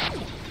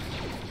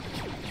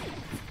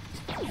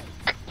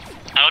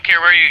 I don't care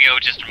where you go,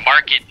 just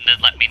mark it and then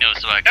let me know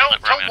so I can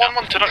let tell Romeo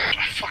know. 1-1 to not.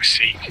 Oh, fuck's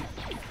sake.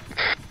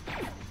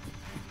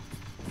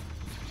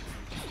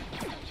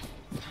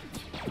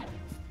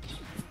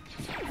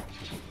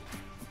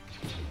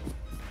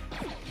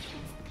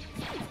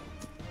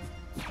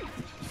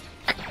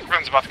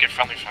 Everyone's about to get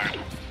friendly fired.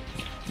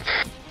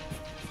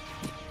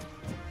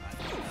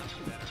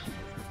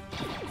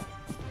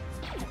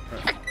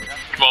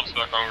 Bob's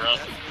back on ground.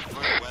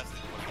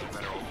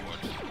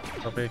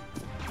 Copy.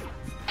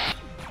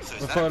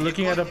 We're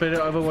looking at a better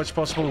Overwatch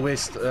possible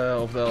west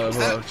of the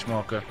Overwatch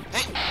marker.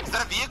 Hey, is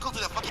that a vehicle to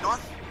the fucking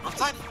north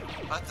side?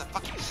 Oh, that's a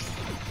fucking... Is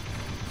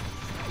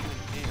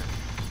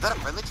that a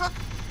friendly truck?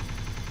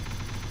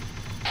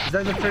 Is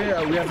that the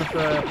friendly? We have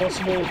a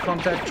possible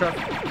contact truck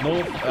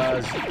north,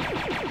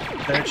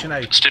 direction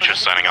 8. Stitches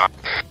signing off.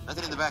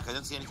 Nothing in the back, I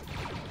don't see anything.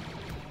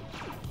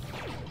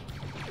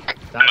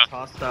 That's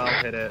hostile,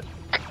 hit it.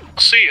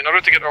 See, in order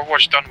to get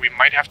Overwatch done, we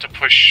might have to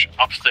push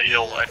up the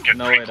hill and get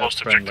pretty close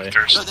to objective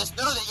thirst. No, that's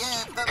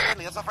not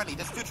friendly, that's not friendly.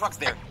 There's 2 trucks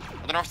there,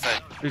 on the north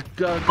side.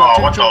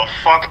 Oh, what the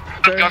fuck?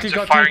 Currently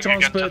got 2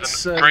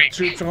 transports,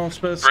 2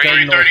 transports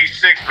going north.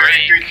 336,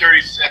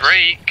 336.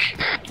 Break!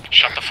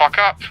 Shut the fuck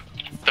up.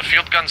 The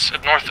field guns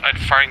at north are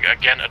firing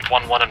again at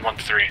 1-1 and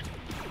 1-3.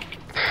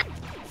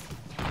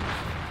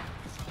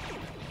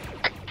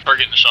 We're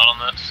getting a shot on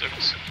that,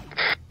 6.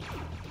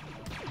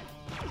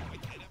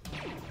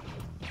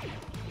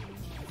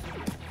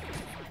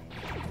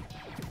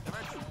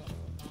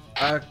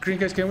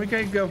 Krinkers, can we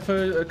go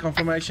for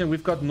confirmation?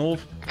 We've got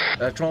north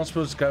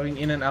transports going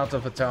in and out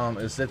of the town.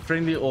 Is that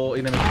friendly or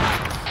enemy?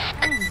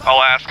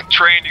 I'll ask.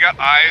 Train, you got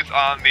eyes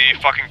on the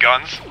fucking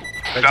guns?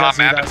 Map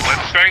and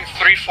blitz. Bearing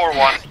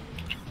 341.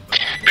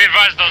 Be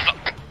advised those...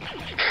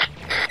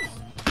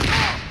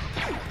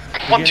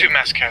 1-2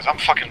 Mascaz, I'm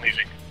fucking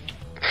leaving.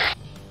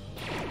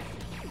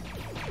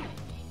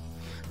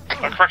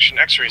 Correction,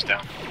 X-ray's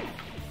down.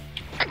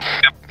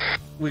 Yep.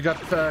 We got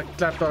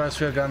clapped on us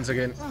field guns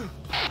again.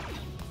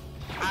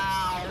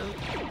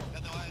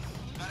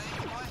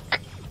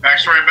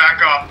 X-ray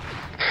back up.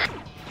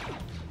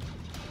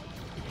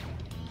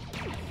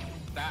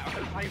 That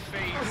hurt my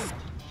face.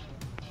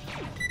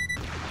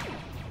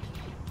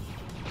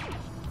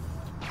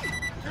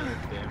 Damn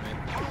it.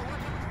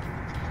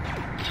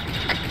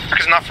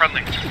 It's not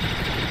friendly.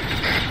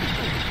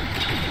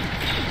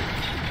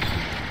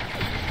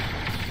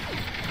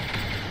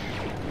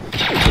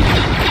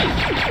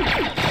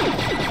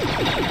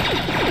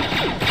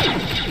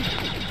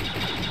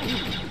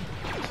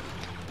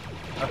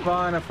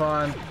 I'm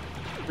fine.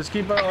 Just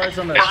keep our eyes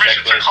on this.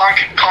 Permission to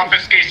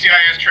confiscate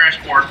CIS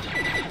transport.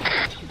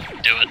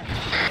 Do it.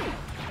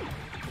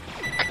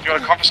 You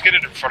want to confiscate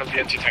it in front of the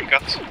anti-tank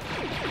guns?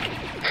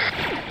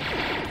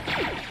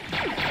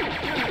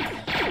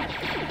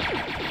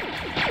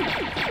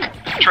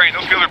 Train,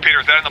 those field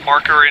repeaters, is that in the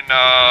marker in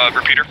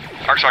repeater?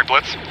 Sorry,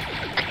 blitz?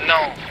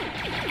 No.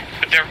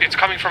 It's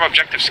coming from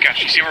objective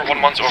sketch. You see where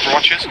 1-1's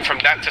Overwatch is? From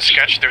that to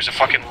sketch, there's a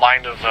fucking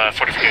line of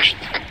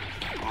fortifications.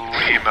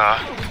 Lima.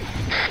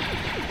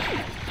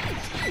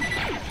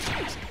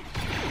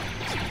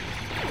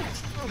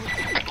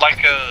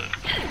 Like,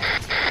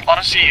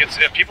 honestly, it's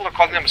people are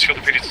calling them as field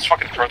repeaters. It's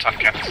fucking proton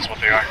cannons is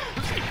what they are.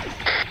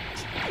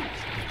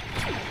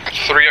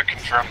 3 are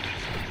confirmed.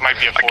 Might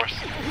be a 4th.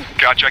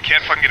 Gotcha, I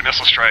can't fucking get a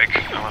missile strike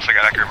unless I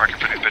got accurate marking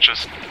for these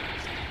bitches.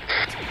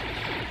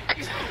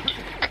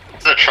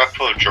 There's a truck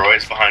full of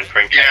droids behind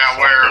Crank. Yeah,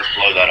 where?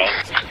 Blow that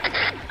up.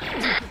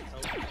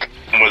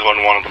 I'm with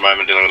 1-1 at the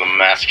moment dealing with a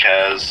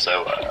Mascaz,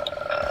 so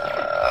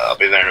I'll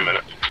be there in a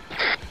minute.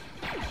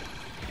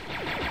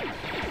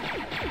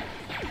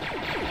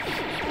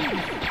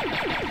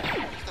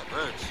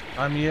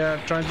 I'm here,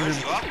 trying to...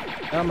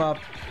 I'm up.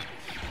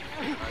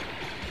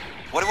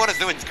 What do you want us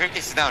doing?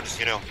 Crankcase is down, just so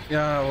you know.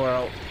 Yeah,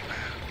 well...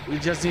 We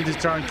just need to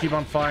try and keep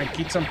on firing,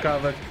 keep some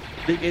cover,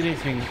 dig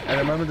anything. At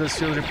the moment the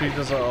shield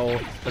repeaters are all...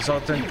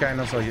 Assaultant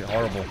cannons are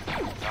horrible.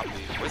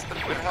 Where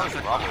the hell is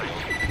the robbery?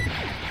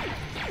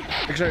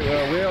 Actually,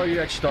 where are you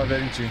actually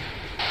diverting to?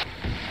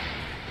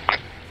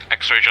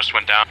 X-ray just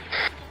went down.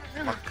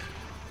 Fuck.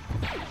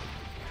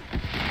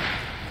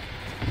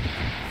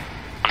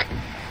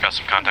 Got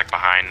some contact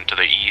behind to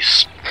the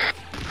east.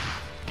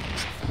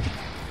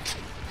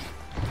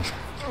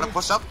 I'm gonna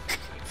push up.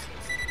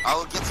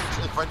 I'll get some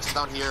Frenches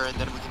down here and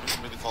then we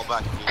can maybe fall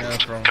back. Yeah,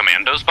 no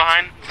Commandos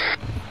behind?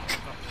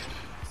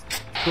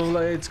 Cool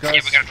aids, guys.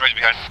 Yeah, we got droids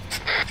behind.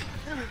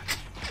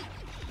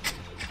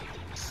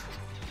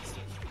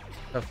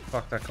 Oh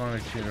fuck, that can't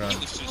actually run.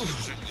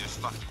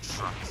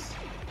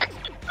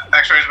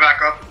 X-ray's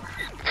back up.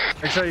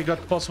 Actually, you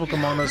got possible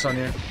commandos on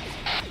you.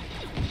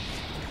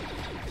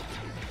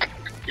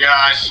 Yeah,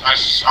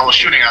 I was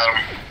shooting at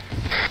him.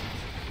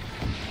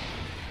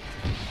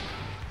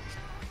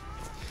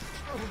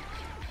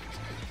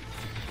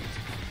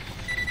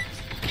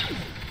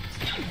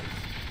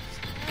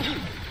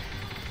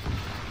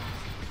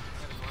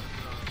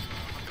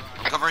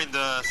 Covering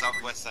the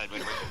southwest side,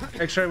 wait.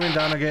 X-ray went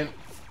down again.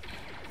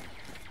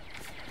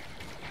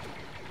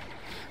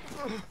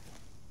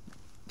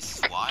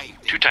 Why?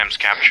 2 times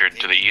captured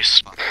to the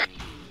east.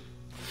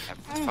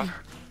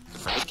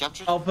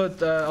 I'll put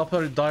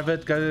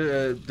divert,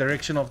 go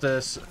direction of the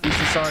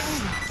eastern side.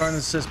 Try and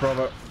assist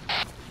Bravo.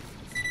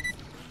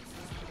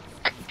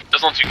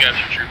 There's not 2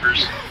 captured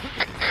troopers.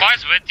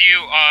 Spies with you,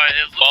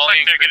 it looks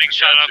like they're getting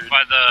shot up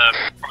by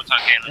the proton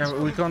cannons.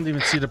 Yeah, we can't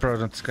even see the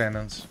proton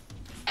cannons.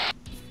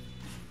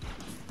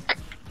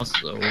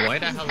 Also, why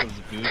the hell is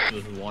Goose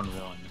with 1-1?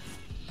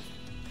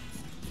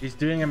 He's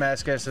doing a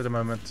mass gas at the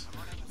moment.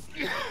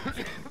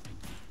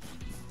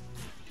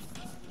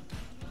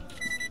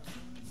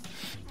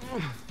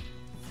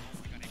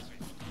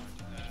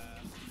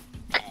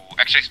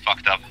 X-ray's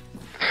fucked up.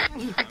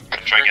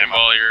 Try and get him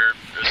while you're...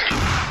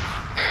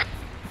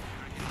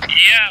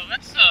 Yeah,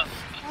 let's not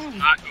go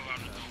out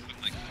in the open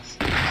like this.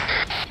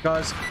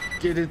 Guys,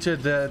 get into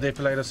the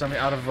defibrillator, something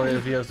out of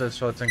view of those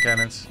shots and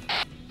cannons.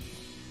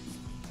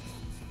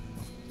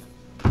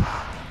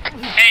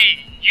 Hey,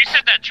 you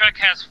said that truck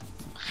has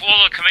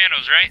full of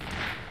commandos, right?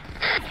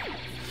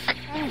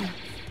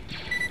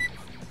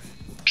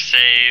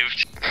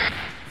 Saved.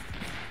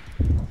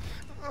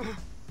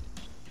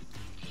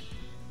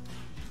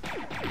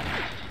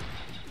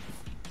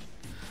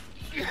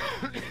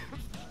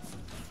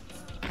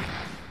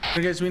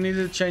 Okay, so we need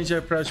to change the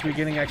approach. We're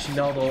getting actually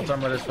nailed all the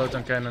time by those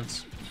photon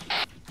cannons.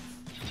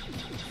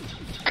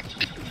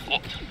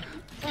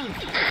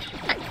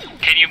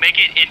 Can you make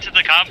it into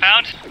the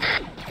compound?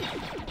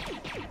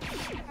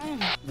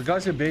 The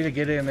guys can barely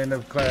get in, and then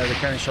the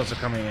cannon shots are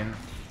coming in.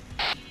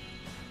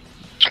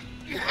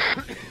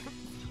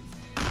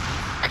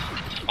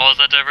 What was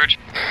that, Diverge?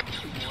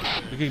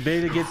 We can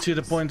barely get to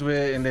the point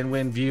where, and then we're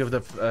in view of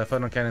the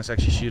photon cannons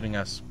actually shooting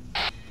us.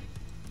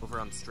 Over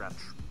on stretch.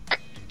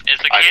 Is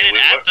the cannon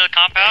at the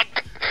compound?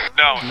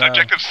 No,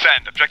 objective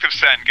send. Objective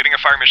send. Getting a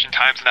fire mission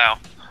times now.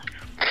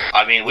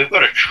 I mean, we've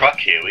got a truck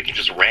here. We can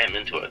just ram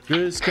into it.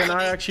 Goose, can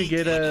I actually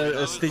get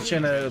a stitch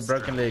and a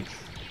broken leg?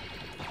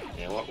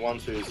 Yeah,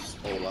 1-2's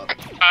all up.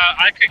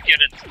 I could get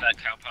into that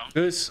compound.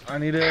 Goose, I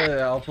need a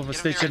help with a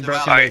stitch and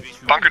broken leg.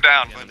 Bunker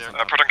down.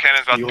 Proton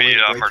cannon's about to be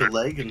murdered.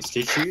 Leg and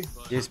stitch you?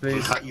 Yes,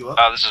 please. Cut you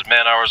up? This is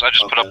man hours. I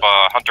just put up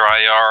Hunter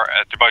IR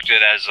debugged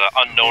as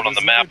unknown on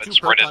the map.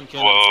 It's rated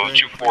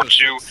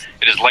 242.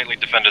 It is lightly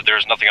defended. There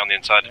is nothing on the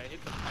inside.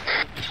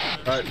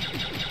 Right.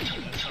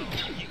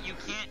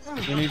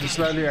 We need to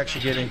slowly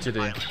actually get into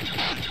there.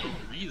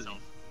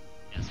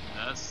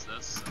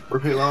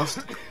 Repeat last.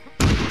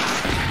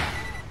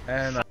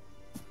 And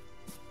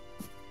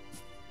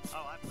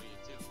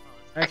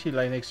actually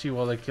lay next to you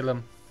while they kill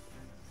him.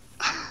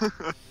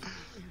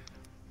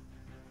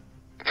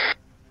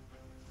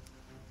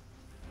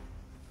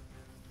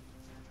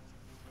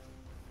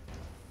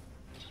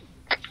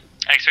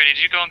 X-ray,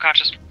 did you go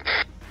unconscious?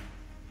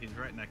 He's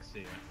right next to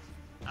you.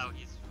 Oh,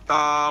 he's...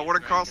 What are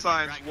call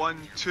signs?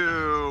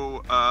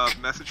 1-2,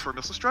 message for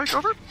missile strike,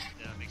 over?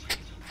 Yeah, he's good.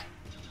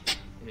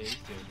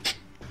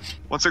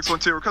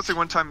 1612, requesting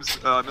 1 times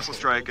missile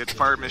strike at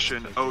fire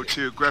mission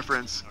 02,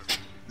 reference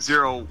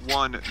 010,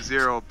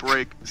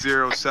 break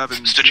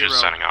 070. Stitches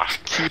signing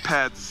off.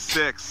 Keypad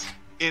 6,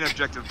 in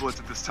objective blitz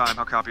at this time.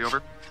 How copy,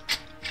 over?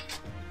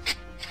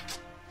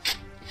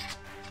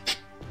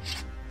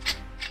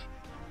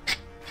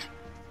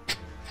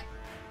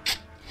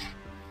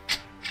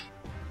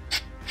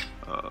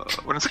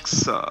 One and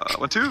 6,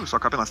 1-2, so I'll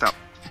copy last out.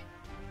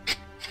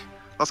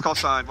 Last call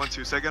sign,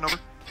 1-2, say again, over.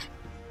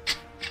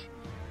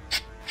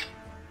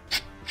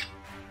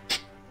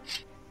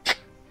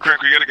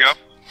 Crank, we gotta go.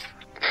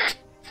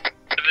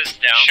 It's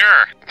down.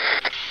 Sure.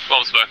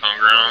 Bomb's back on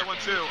ground.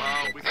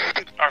 1-2, we can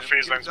make it. Our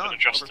phase line's been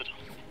adjusted.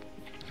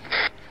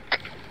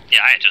 Yeah,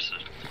 I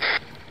adjusted.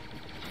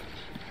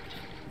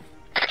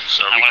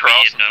 So we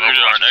cross and move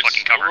to our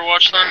next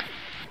Overwatch then?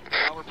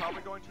 We're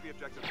probably going to the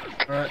objective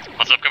first. Alright.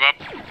 What's up, Kebab?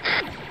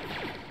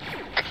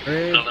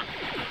 Ready? Nothing.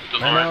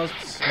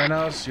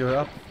 Manos, you're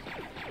up.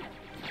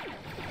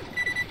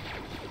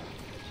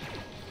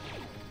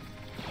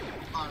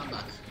 I'm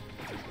back.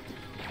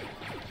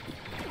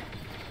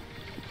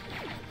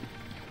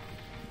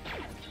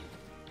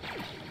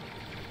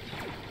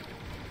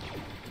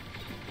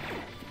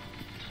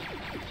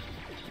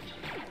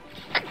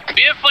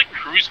 We have like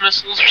cruise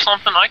missiles or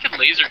something. I could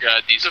laser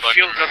guide these. The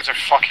field guns are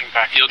fucking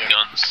back. Field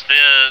guns.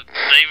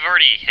 They've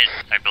already hit,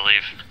 I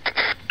believe.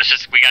 It's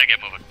just, we gotta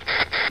get moving.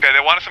 Okay, they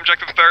want us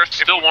objective thirst.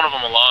 Still one of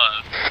them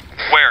alive.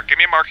 Where? Give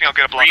me a marking, I'll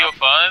get it blown up.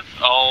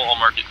 305? I'll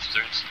mark it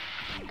first.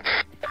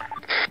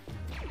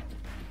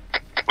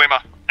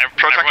 Lima.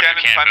 Proton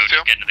cannon times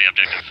 2. Get into the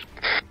objective.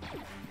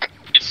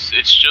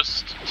 It's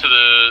just to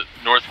the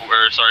north,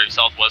 or sorry,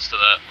 southwest of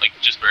that. Like,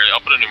 just barely.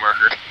 I'll put a new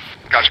marker.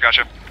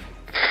 Gotcha.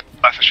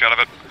 That's a shot of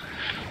it.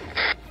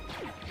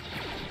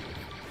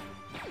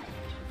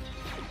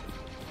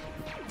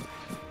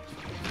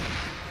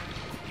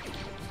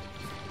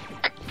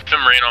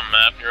 Them rain on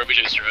map near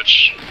OBJ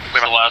stretch.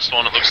 It's the last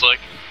one, it looks like.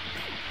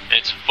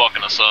 It's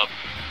fucking us up.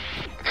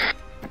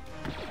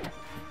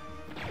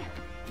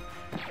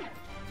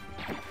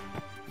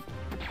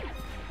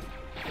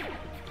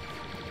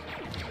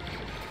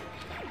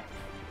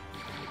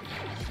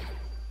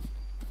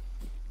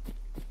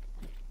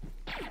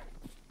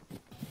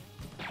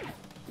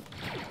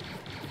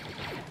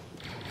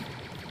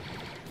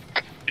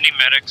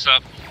 medics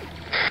up.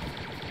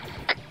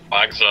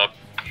 Flags up.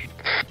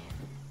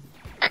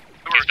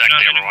 He's back at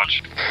the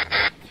Overwatch.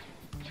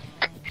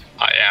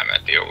 I am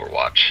at the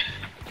Overwatch.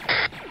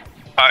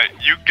 Alright,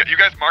 you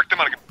guys mark them,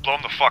 I'm gonna blow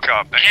them the fuck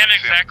up. Can't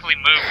exactly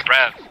move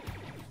Rev.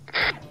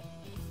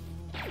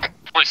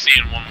 Only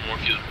seeing one more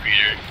field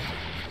repeater.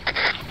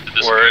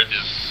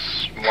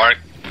 Words, mark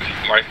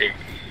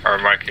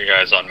you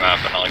guys on map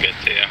and I'll get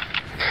to you.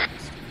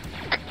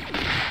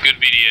 Good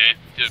BDA.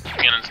 Good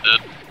cannon's dead.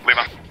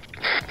 Lima.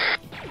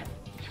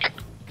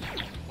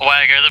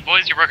 Wag, are the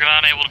boys you're working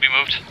on able to be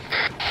moved?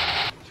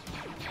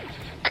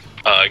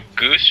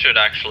 Goose should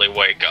actually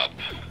wake up.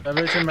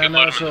 Division man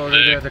also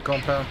already at the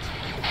compound.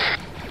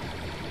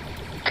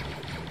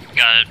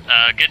 Got it.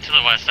 Get to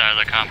the west side of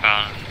the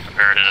compound and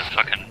prepare to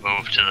fucking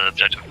move to the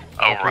objective.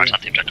 Overwatch,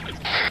 not the objective.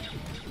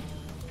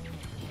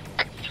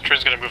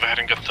 Drew's gonna move ahead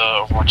and get the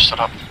Overwatch set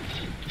up.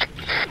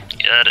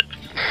 Get it.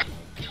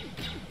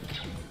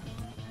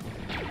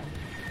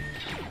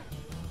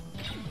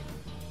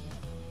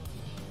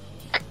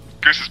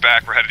 Goose is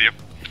back, we're headed to you.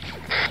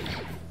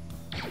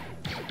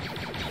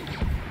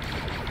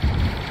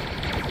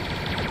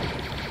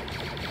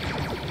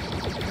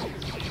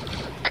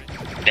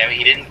 Damn it,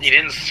 he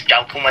didn't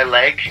scalpel my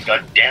leg.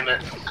 God damn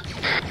it.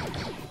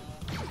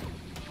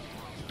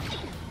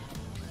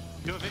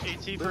 You have an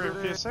AT for your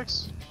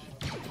PS6?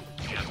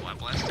 Yeah,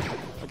 blast.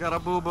 I got a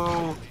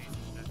boo-boo.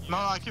 No,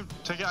 I can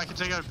take it. I can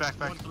take it out of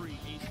backpack.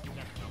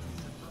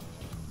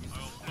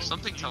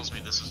 Something tells me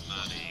this is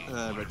not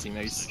a red team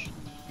ace.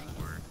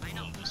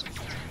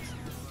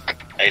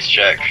 Ace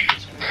check.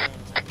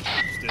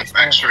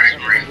 X-ray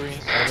green.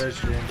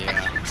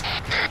 Yeah.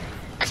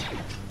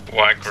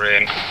 White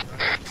green.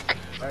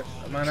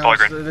 Man,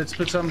 let's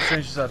put some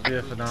changes out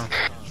there for now.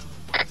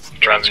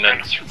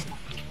 Revenant's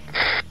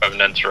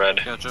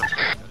red. Gotcha.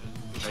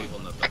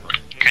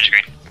 Cringe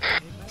green.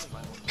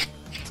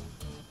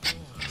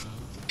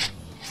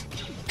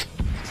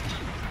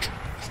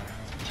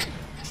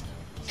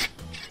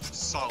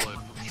 Solid.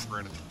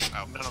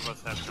 None of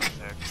us have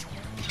contact.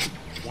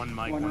 One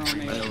mic, one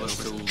green.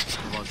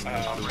 What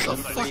the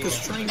fuck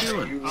is Train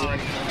doing?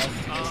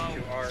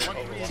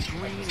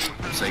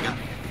 Say again.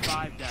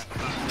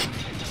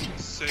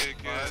 Say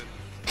again.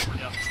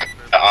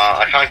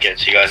 I can't get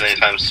to you guys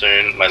anytime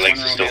soon. My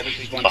legs are still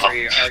fucked.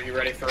 Are you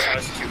ready for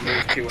us to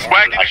move to our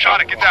Wag, get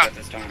shot, get down.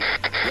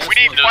 We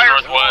need fire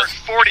force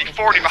 40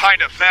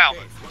 behind us now.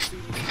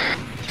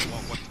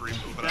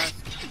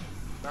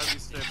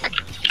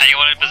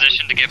 Anyone in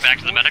position to get back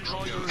to the medics?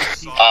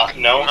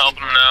 No. I'm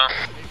helping them now.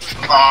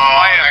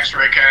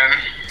 X-ray can.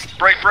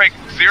 Break.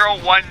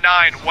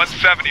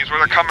 019-170 is where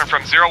they're coming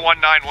from.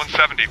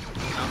 019-170.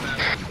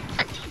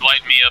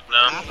 Light me up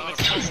now.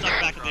 Still stuck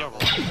back at the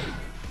Overwatch.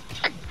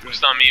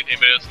 Just on me if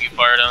anybody else can get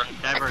fire down.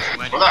 Where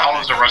the hell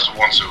is the rest of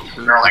 1-2?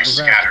 They're like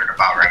scattered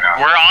about right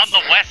now. We're on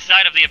the west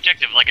side of the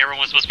objective, like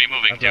everyone was supposed to be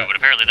moving to, but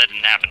apparently that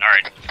didn't happen.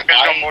 Alright.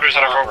 There's no motors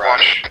on our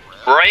Overwatch.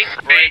 Break.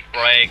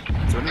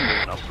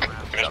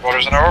 There's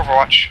motors on our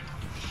Overwatch.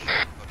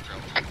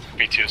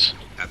 B2s.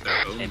 At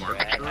their own mark.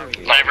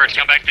 Divers,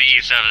 come back to the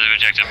east side of the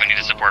objective. We need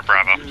to support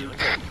Bravo.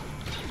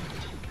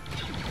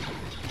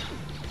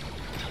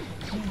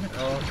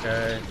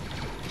 Okay.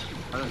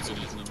 I don't see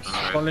anything.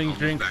 Falling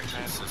drink.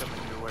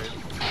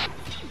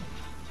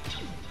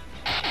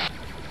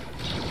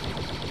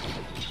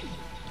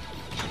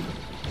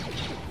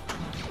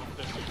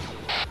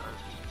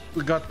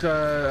 We got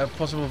a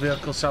possible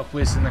vehicle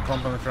southwest in the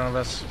compound in front of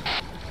us.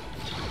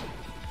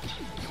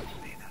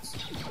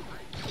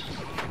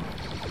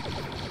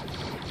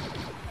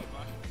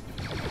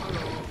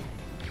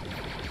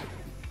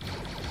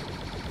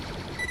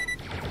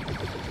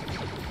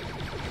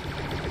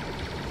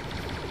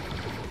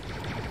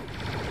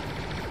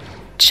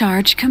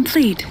 Charge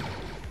complete.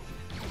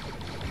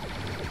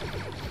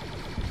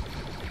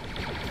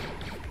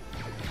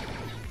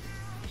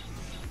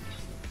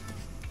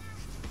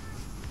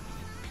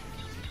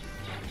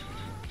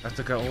 I have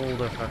to go all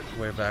the fuck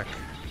way back.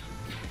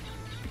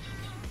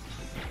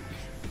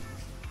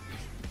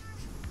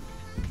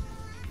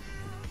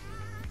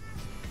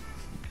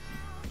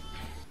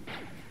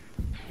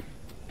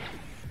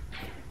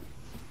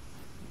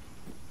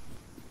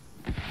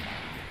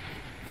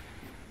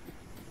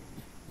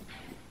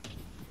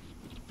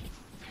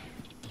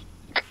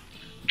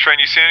 Train,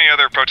 you see any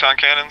other proton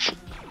cannons?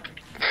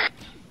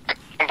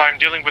 I'm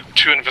dealing with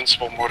 2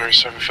 invincible mortars,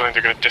 so I have a feeling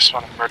they're gonna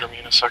dismount and murder me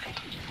in a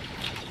second.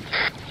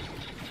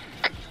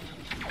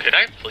 Could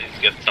I please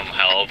get some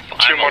help?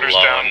 2 mortars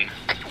alone. down.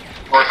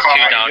 We're 2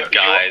 down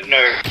guys.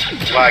 No,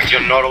 Wag, you're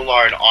not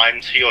alone.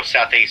 I'm to your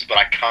southeast, but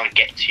I can't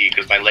get to you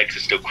because my legs are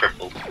still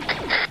crippled.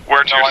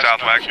 Where to your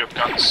south, Wag? You have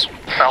guns.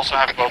 I also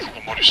have both of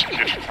the mortars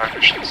secured for fire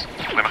missions.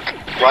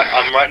 Right,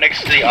 I'm right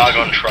next to the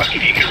Argon truck.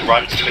 If you can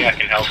run to me, I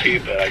can help you,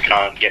 but I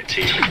can't get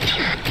to you.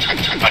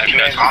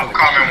 I'm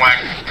coming, Wag.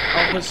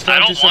 I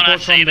don't want to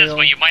say this,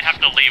 but you might have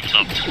to leave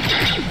them.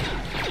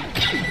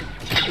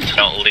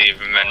 Don't leave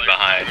men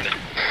behind.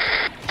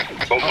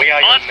 But we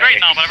are that's great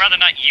now, but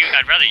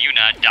I'd rather you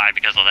not die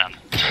because of them.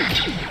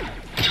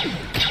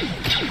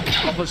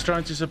 Alpha's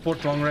trying to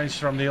support long range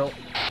from the hill.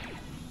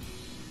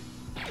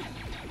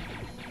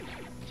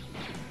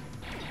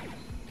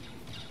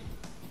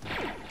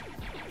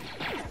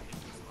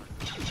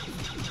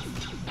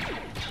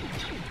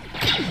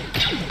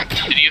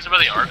 Did you use it by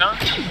the Argon?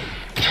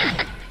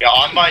 Yeah,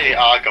 I'm by the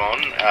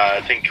Argon.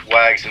 I think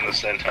Wag's in the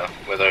center,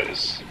 where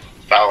those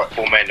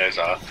four Mendos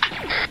are.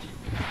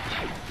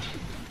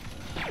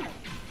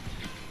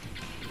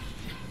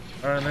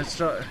 Alright, let's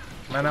try.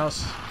 Man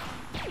house.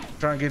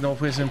 Try and get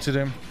northwest into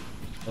them.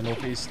 Or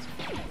northeast.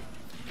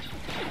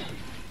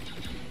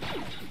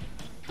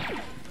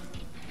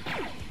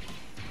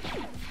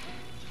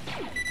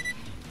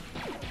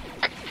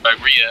 Like,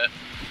 where you at?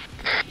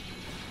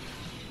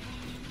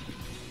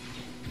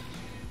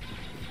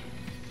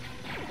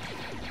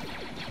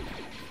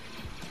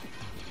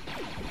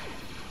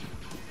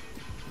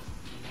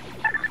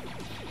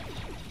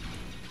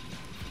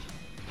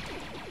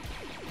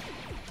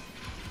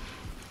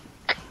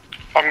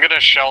 I'm gonna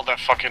shell that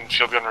fucking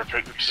field gun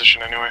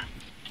position anyway.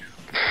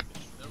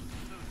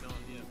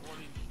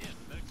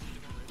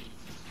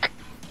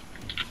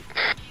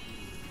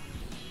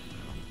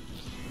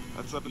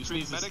 That's up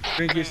between medics.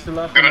 Think he's still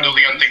up? Gonna do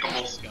the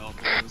unthinkable.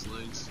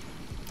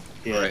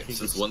 Yeah, right,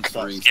 since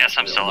 1-3 Yes,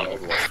 I'm still up.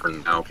 Overwatch for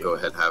now, go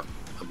ahead, have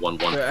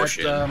 1-1 push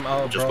in.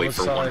 Just wait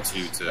for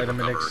 1-2 to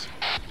recover.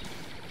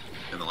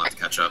 And they'll have to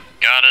catch up.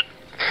 Got it.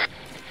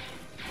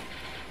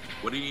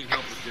 What do you need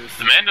help with, Goose?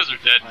 The Mandos are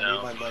dead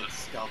now, but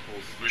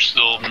we're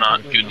still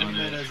not good to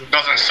move.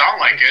 Doesn't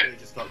sound like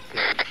it.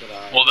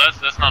 Well,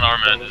 that's not our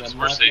Mandos.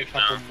 We're safe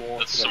now.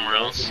 That's somewhere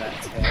else.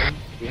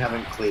 We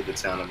haven't cleared the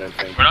town, I don't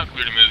think. We're not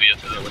clear to move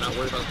yet, though. Yeah, we're not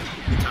worried about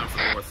the town for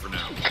the north for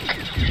now. Are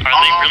they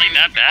really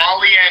that bad?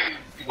 Ollie and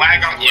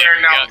Wag on clear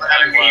now for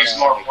enemies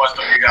northwest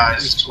of you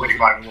guys.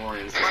 25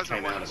 Warriors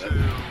came out of it.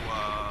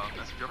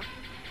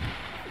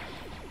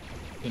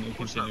 Can you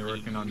continue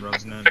working on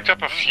Rosnan? Picked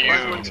up a few.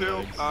 Can we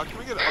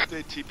get an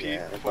update TP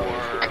for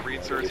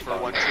reinserts for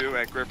 1-2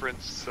 at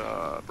Griprin's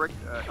break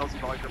LZ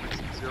Volley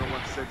Griprin's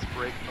 016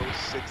 break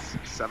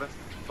 067.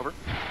 Over.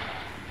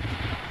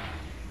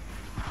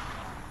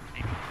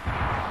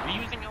 Are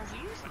you using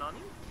LZs,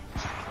 Nani?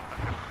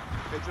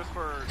 It's just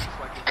for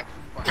selecting.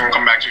 I'll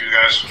come back to you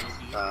guys.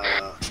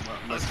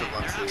 Most of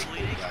 1-2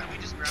 pulled back and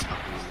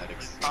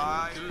medics.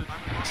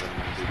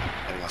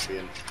 Heading off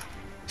again.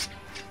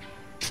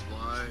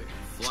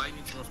 Fly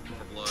needs more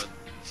blood.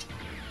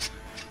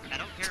 I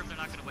don't care if they're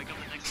not going to wake up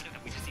the next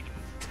minute. We just need to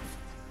move.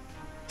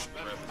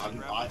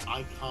 I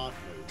can't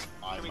move.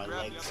 My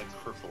legs are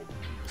crippled.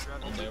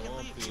 Well, they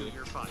won't be.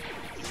 You're fine.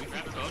 We keep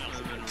talking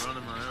and then run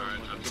them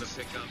around. I'm gonna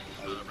pick up.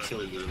 I will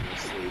kill you in your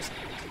sleep.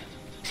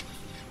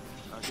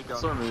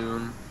 Storm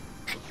Moon.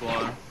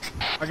 Fly.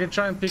 I can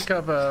try and pick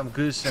up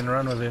Goose and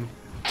run with him.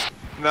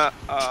 Nah,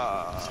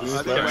 Who is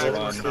that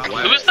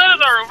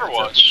at our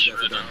Overwatch?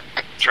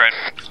 Train.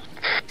 Okay.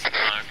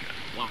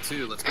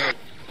 1-2, let's go.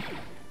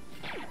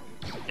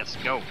 Yes,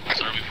 go.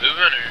 So are we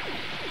moving or?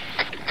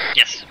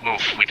 Yes,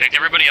 move. We picked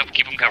everybody up,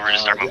 keep them covered, and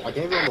start moving. I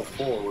gave them a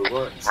 4, we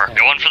weren't. We're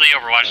going for the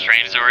Overwatch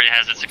train, so it already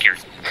has it secured.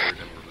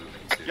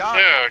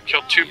 Yeah,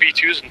 killed 2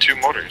 B2s and 2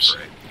 mortars.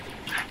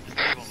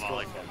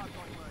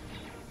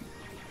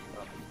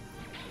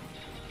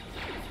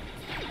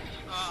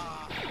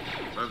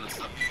 Romeo,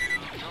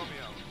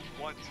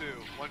 1-2 is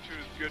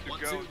good to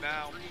go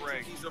now.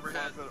 Break.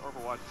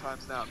 Overwatch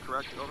times now.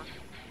 Correct. Over.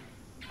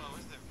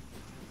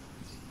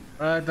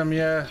 Alright,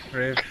 yeah,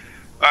 Rave.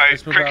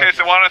 Alright, quick case,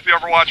 they wanted us the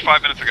Overwatch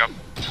 5 minutes ago.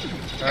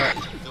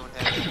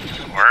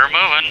 We're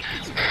moving.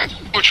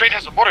 Ooh, train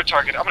has a mortar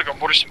target. I'm gonna go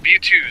mortar some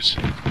B2s.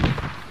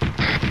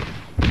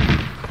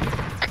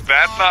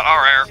 That's not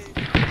our air.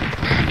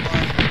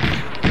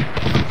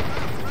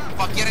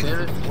 Fuck, get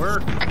it.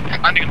 Work.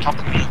 I need to top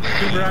of me.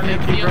 Keep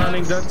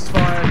running, that's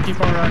fine,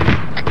 keep on running.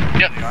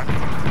 Yeah, they are.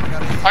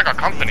 I got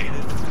company. A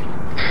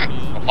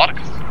lot of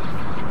company.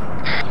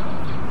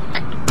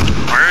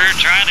 We're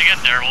trying to get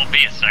there, we'll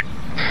be a sec.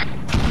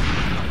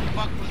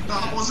 What the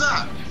hell was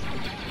that?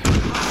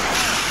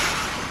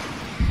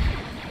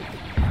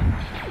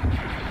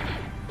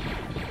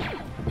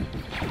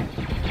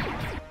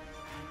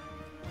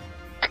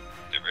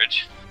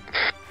 Rich.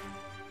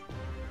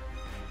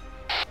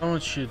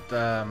 Don't shoot,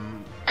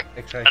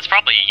 X-ray. That's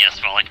probably a yes,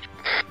 Volley.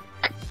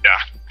 Yeah.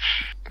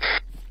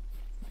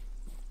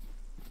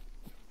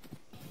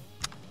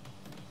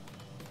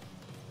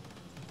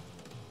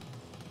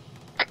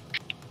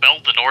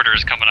 Belt and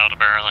orders coming out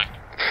apparently.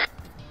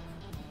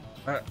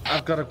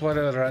 I've got quite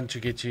a run to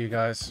get to you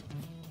guys.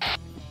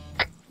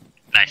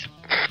 Nice.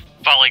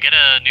 Volley, get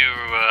a new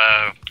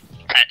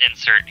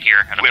insert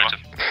here at objective.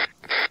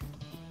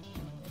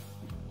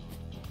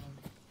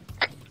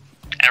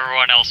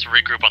 Everyone else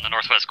regroup on the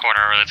northwest corner,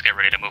 or let's get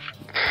ready to move.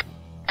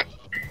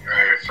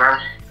 Alright,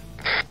 firm.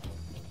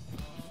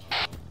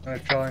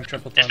 Alright, trying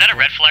triple time. Is that a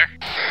red flare?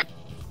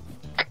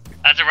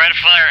 That's a red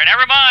flare.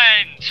 Never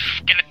mind!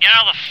 Get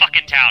out of the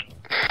fucking town.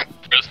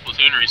 Press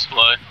platoon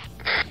resupply.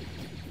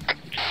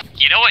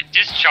 You know what?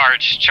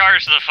 Discharge.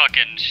 Charge the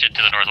fucking shit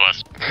to the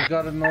northwest. You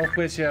got a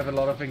northwest, you have a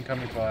lot of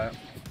incoming fire.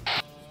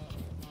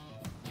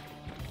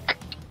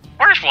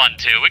 Where's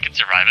 1-2? We can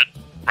survive it.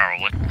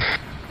 Probably.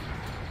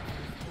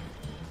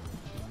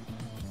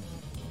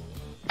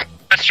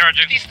 Let's charge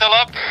it. He's still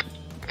up.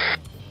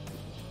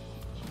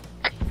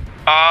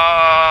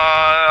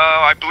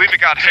 I believe it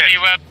got hit.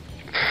 Web.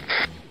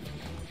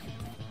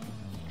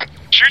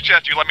 Shoot you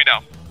after you let me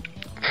know.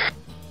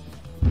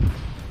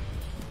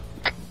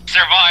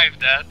 Survived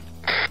that.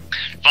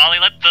 Volley,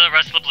 let the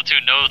rest of the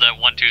platoon know that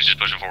 1-2 is just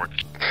pushing forward.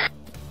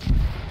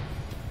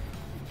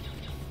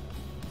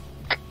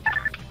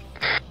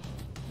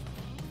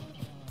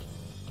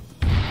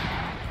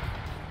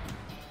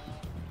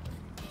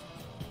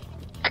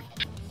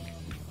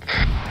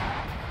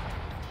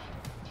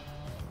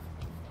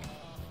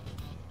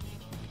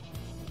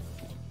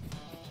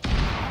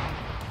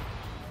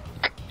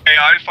 Hey,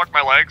 I fucked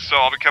my legs, so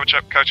I'll be catching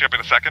up in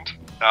a second.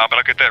 But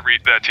I'll get that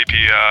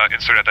TP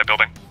inserted at that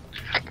building.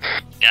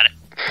 Got it.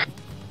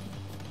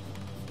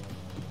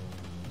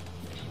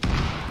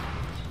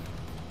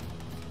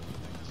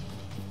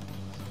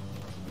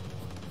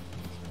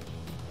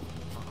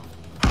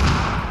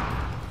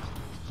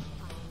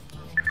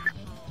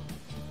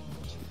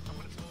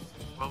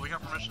 Well, we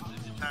got permission to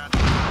detach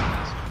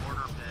this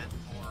border pit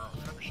for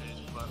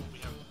trebuchets, but we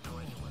have no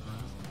idea where they're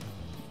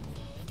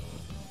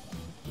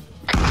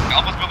at.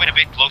 Almost moving a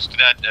bit close to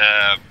that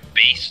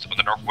base on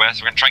the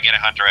northwest. We're gonna try and get a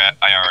Hunter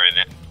IR in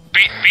it.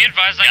 Be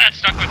advised, I got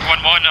stuck with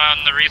 1-1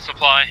 on the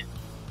resupply.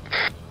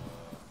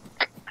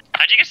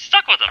 How'd you get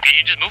stuck with them? Can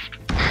you just move?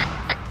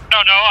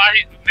 No,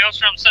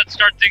 Maelstrom said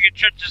start digging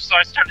trenches, so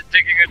I started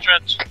digging a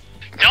trench.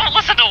 Don't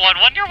listen to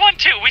 1-1, you're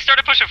 1-2. We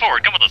started pushing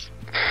forward. Come with us.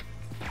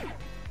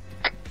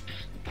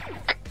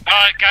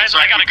 Guys, Looks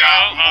like I gotta we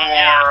got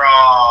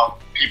go. more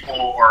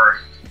people or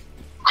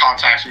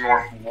contacts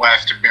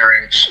northwest of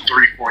bearings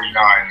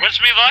 349.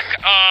 Wish me luck.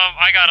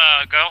 I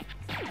gotta go.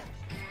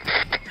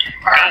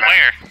 Go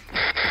where?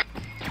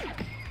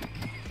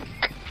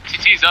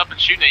 TT's up and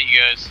shooting at you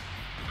guys.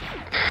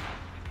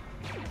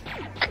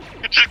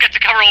 Just get to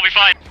cover, we'll be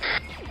fine.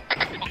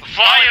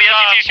 Fly the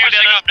FTT shooting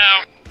pushing at us. up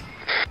now.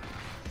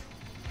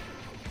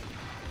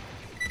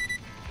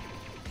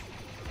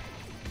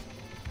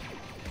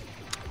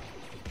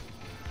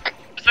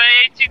 Say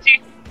ATT.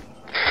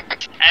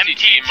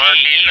 MTT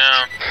marking now.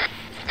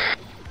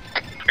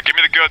 Give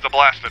me the goods, I'll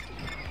blast it.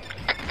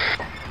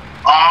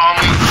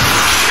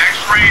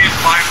 X-ray is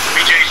fine for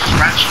BJ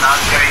stretch, not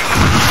getting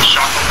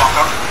shot the fuck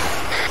up.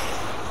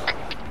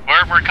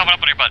 We're coming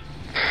up on your butt.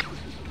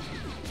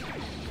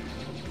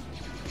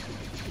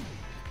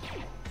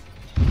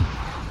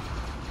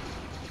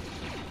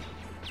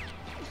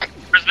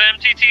 Where's the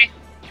MTT?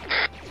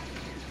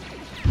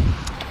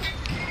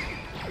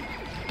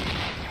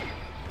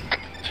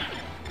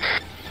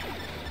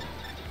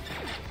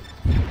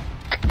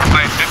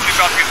 Alright, MT's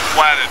about to get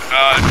splatted.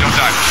 Don't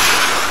die.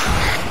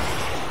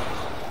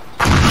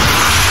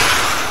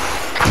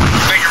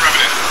 Thank you,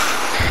 Revenant.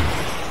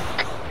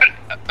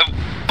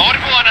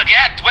 Multiple on the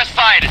west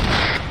side.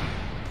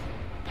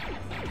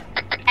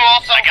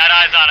 Also, I got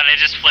eyes on it, they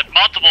just flipped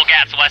multiple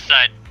gats west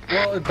side.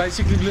 Well, it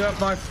basically blew up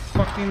my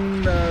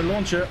fucking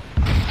launcher.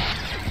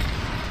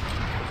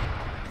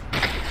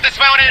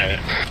 Dismounted.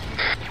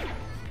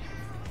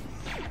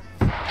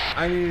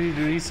 I need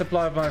to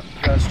resupply my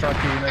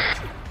striker unit.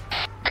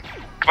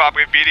 Come on,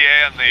 we have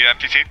BDA on the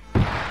MTT.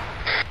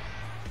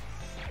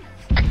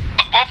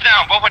 Both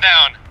down, both are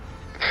down.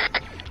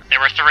 There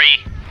were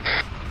 3.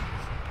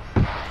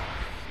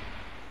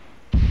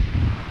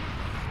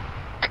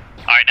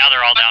 Alright, now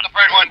they're all down. The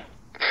third one.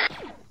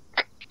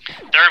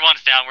 Third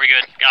one's down, we're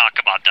good. Oh,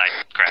 come on,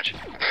 died. Crash.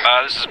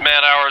 This is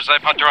man hours. I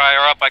have Hunter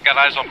IR up. I got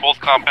eyes on both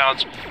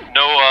compounds.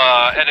 No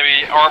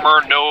enemy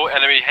armor, no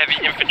enemy heavy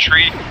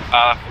infantry,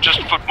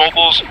 just foot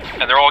mobiles,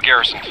 and they're all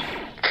garrisoned.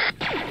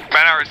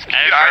 Man hours, keep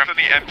your eyes on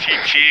the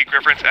MTT.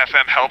 Griffin's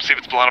FM help, see if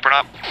it's blown up or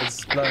not.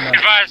 It's blown up.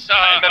 Advise,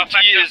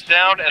 MMT is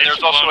down, and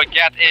there's also a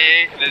GAT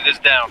AA, and it is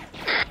down.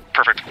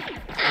 Perfect.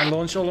 I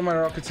launched all of my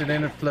rockets and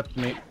then it flipped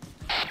me.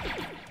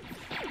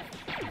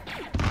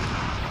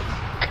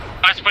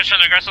 I'm pushing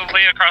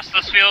aggressively across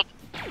this field.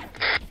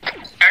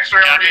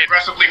 X-ray already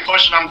aggressively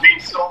pushing. I'm being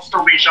still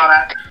being shot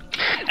at.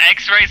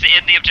 X-ray's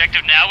in the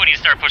objective now when you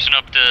start pushing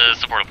up to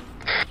support him.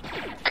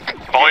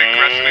 Volley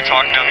aggressively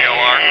talking down the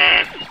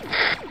LR.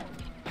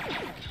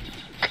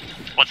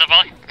 What's up,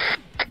 Volley?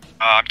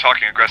 I'm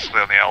talking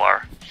aggressively on the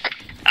LR.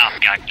 Oh,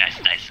 God,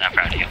 nice. I'm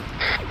proud of you.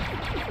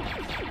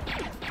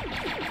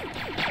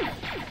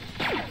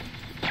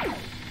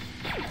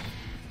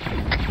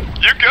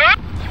 You good?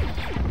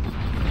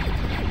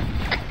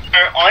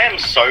 I am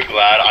so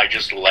glad I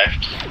just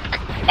left.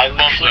 I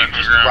literally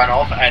just ran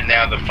off and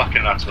now the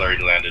fucking artillery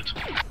landed.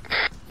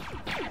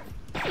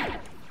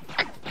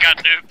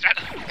 Got nuked.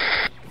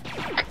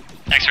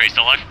 X-ray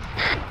still alive?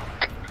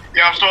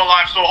 Yeah, I'm still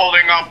alive, still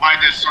holding up by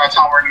this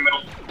tower in the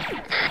middle.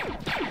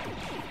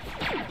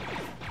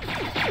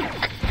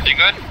 You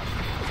good?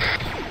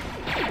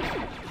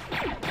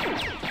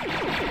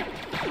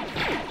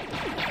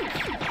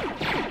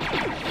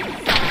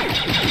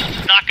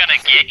 Not gonna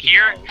get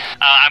here.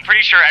 I'm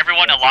pretty sure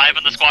everyone alive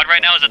in the squad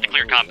right now is at the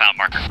clear compound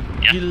marker.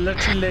 You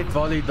literally let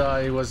Volley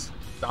die. He was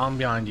down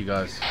behind you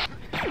guys.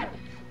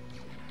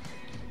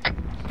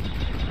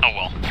 Oh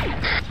well.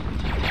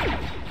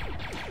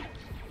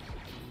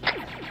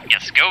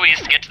 Yes, go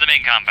east, get to the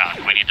main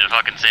compound. We need to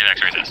fucking save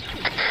X-Resist.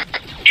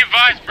 Be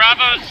advised,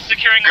 Bravo's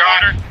securing the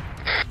mortar.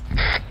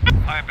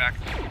 I am back.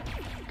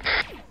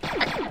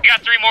 We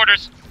got 3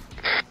 mortars.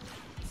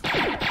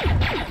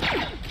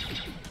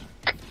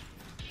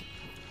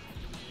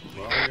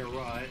 Well, you're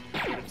right.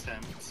 Good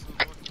attempt.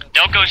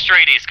 Don't go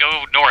straight east, go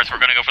north. We're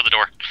gonna go for the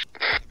door.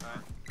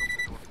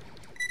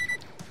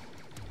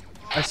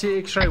 I see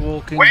X-ray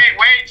walking. Wait,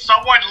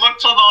 someone look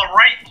to the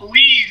right,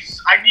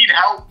 please. I need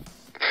help.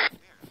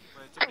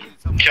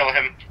 Kill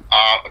him.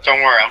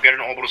 Don't worry, I'll get an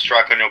orbital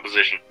strike on your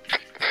position.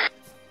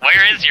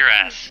 Where is your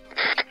ass?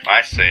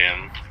 I see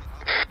him.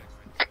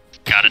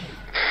 Got it.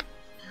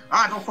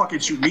 Ah, don't fucking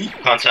shoot me.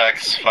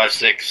 Contacts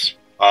 5-6.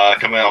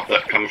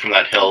 Coming from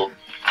that hill.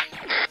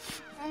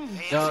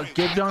 Yeah,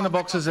 get behind the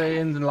boxes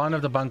in the line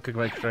of the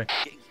bunker, X-ray.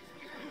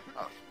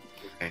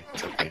 Okay,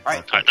 it's okay.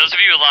 Alright, those of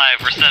you alive,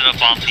 we're setting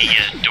up on the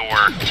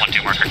door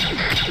 1-2 marker.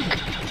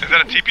 Is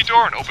that a TP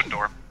door or an open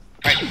door?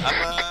 Alright, I'm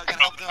gonna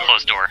help out.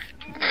 Closed door.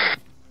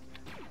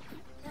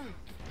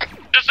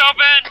 Just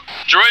open!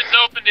 Droids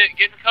opened it,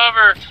 get in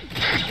cover.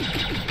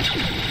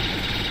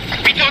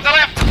 We go to the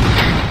left!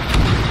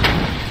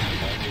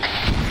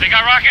 They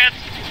got rockets!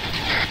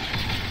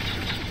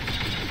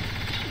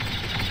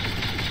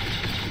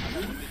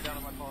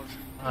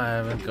 I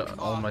haven't got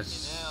all my... Yeah,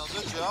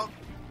 good job.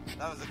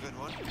 That was a good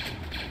one.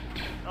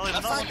 Oh,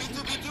 Left side,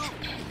 B2.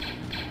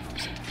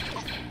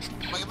 Oh,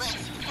 my man,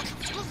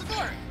 close the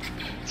door.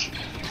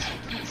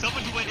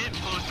 Someone who went in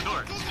closed the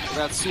door. I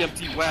got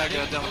CMT WAG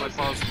down on my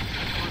pause.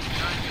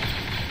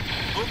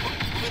 Move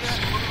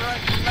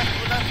right,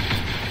 move left.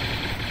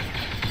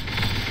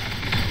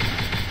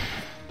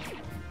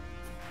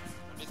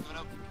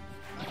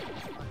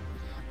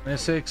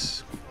 Somebody's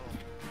 6.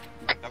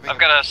 I've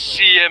got a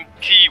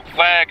CMT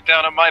WAG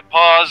down on my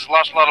paws,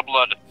 lost a lot of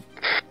blood.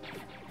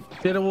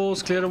 Clear the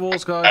walls, guys.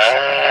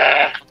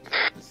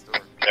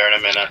 There in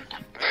a minute.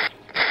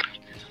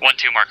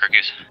 1-2 marker,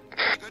 Goose.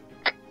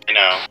 You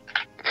know.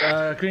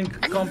 Green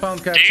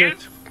compound captured.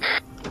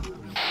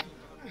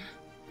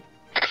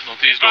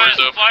 These doors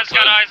open. Fly's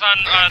got eyes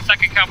on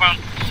second compound.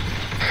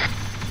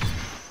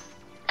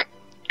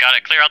 Got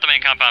it. Clear out the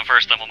main compound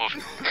first, then we'll move.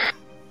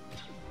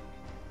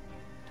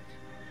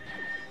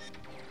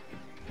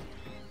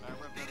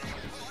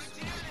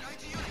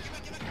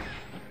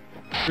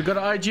 We got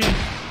an IG. IG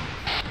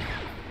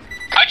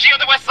on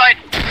the west side.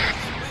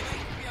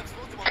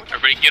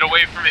 Everybody get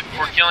away from it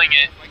before killing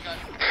it.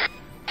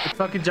 It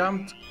fucking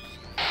jumped.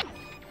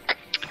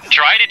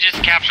 Try to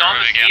just capture on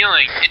it the again.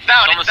 ceiling. It's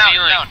down, on the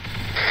ceiling.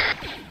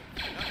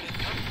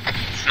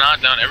 It's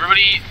not down.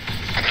 Everybody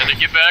either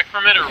get back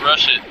from it or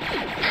rush it.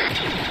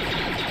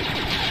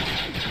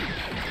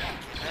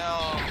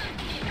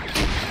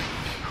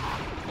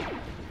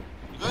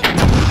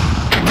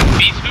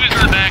 Beast who's in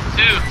the back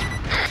too.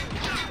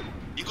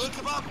 You good,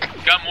 come up?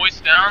 Got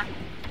Moist down.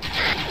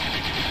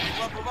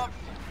 Move up.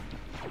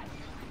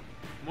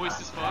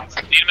 Moist is fucked.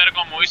 Need a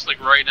medical on Moist, like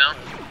right now.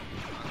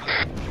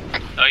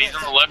 He's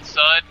on the left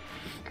side.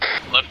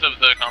 Left of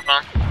the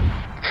compound.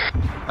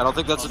 I don't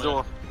think that's a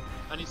door.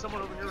 I need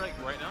someone over here right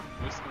now.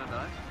 Moist is gonna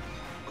die.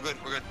 We're good.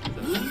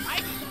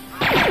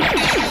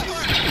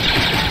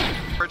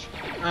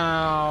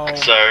 Ow.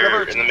 So,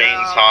 in the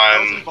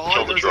meantime,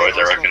 kill the droids,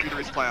 I reckon.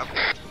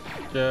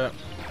 Yeah.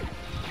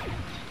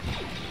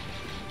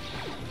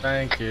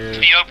 Thank you.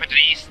 Be open to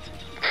the east.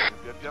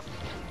 Yep.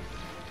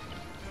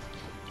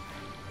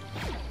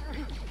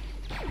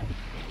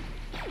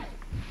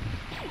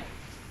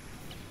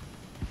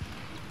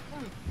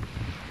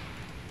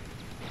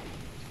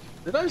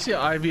 Did I see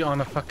Ivy on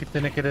a fucking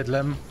thinnicated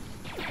limb?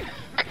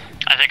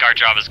 I think our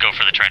job is go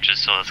for the trenches,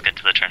 so let's get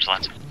to the trench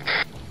lines.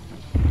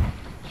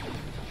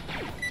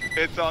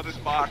 It's this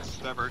box,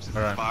 Diverge. It's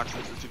All right. this box.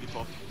 It's the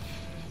TP12.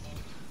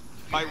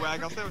 My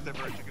WAG, I'll stay with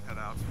Diverge. You can head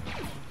out.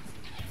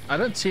 I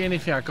don't see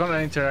anything. I can't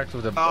interact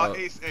with the...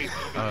 Ace.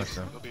 Oh,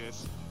 so. It'll be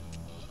Ace.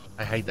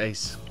 I hate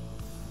Ace.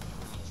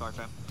 Sorry,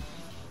 fam.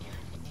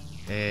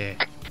 Yeah.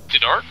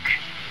 Did Arc?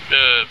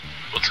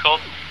 What's it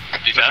called?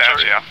 Detach,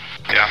 Arc? yeah.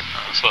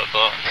 That's what I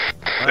thought.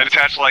 They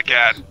detach like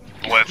at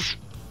Blitz.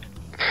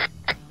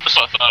 That's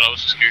what I thought. I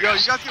was just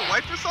curious. Yo, you guys get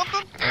wiped or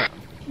something?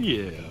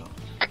 Yeah.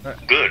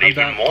 Good,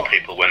 even more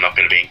people we're not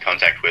going to be in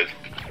contact with.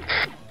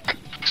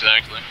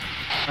 Exactly.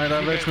 Alright,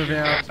 Diverge moving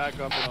out. Back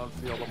up and on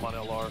field. I'm on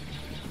LR.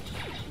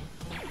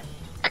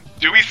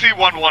 Do we see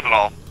 1-1 at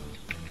all?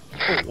 Oh,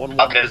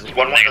 1-1. There's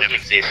 1-1 doesn't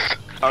exist.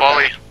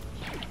 Volley.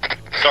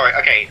 Sorry,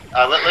 okay,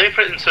 let me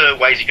put it into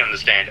ways you can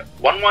understand.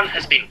 1-1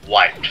 has been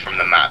wiped from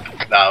the map.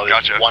 Now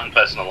there's Gotcha. one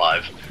person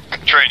alive.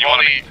 Train, you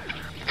want Volley.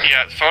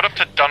 Yeah, throw it up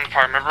to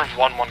Dunbar. Remember if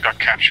 1-1 got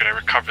captured, I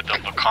recovered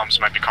them, but comms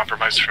might be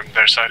compromised from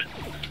their side.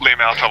 Liam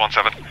Altel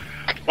 17.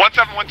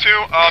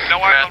 1712, no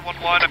eyes on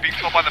 1-1. I'm being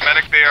told by the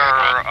medic they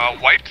are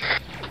wiped.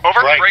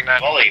 Over, Right, break.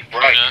 Volley,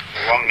 right,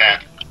 wrong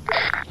net.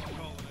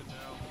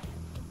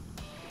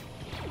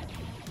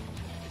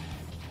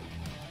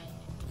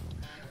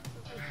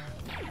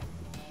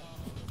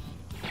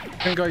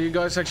 think, are you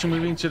guys actually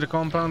moving to the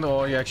compound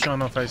or are you actually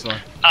on our phase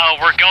line?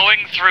 We're going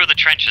through the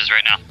trenches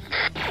right now.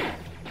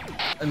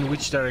 In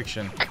which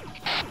direction?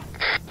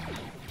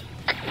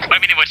 I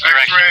mean, in which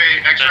direction?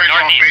 X-ray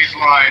on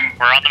baseline.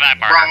 We're on the map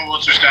marker. Bravo,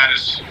 what's your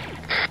status?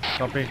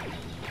 Copy.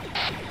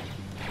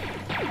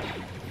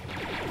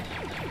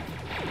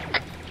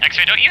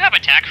 X-ray, don't you have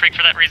attack freak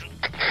for that reason?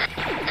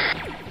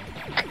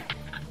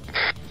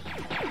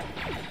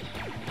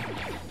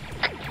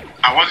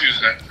 I was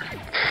using it.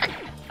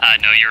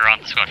 No, you were on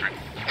the squadron.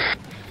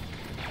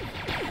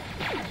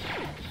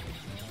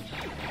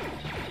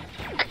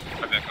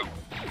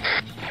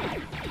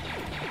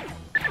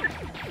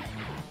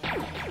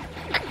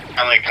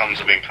 I think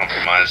comms are being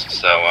compromised,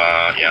 so,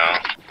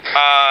 yeah.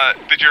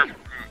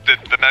 Did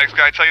the medics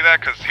guy tell you that?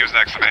 Because he was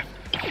next to me.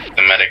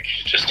 The medic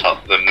just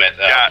told,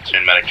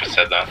 platoon medic just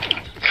said that.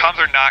 Comms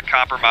are not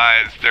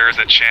compromised, there is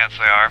a chance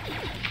they are.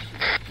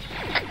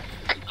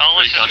 Oh,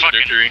 let's just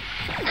fucking...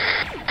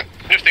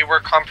 If they were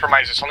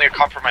compromised, it's only a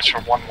compromise for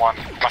 1-1,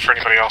 not for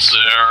anybody else.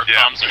 Our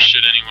comms are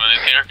shit anyway,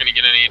 they aren't gonna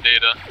get any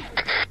data.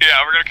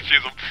 Yeah, we're gonna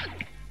confuse them.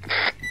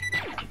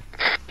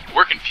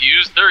 We're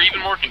confused, they're even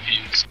more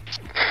confused.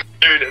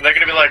 Dude, they're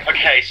gonna be like,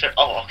 okay, so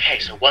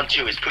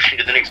 1-2 is pushing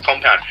to the next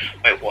compound.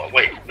 Wait, what?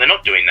 Wait, they're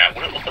not doing that.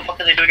 What the fuck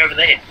are they doing over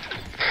there?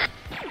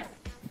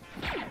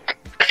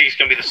 I think it's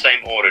gonna be the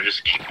same order,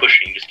 just keep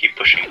pushing.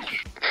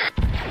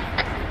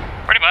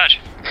 Pretty much.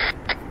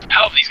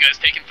 How have these guys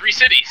taken 3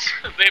 cities?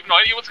 They have no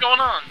idea what's going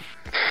on.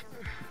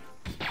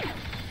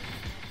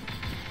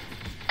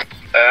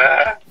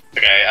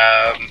 Okay,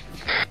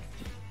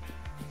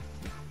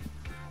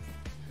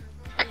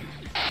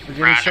 We're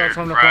getting shot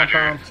from the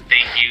compound.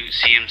 Thank you,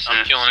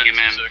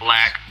 CMM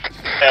Black.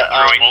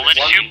 Well, let's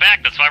shoot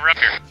back, that's why we're up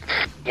here.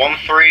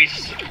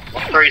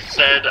 1-3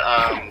 said,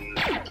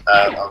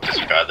 I'll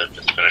disregard them,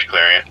 just finish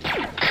clearing it.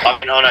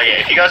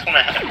 If you guys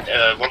wanna,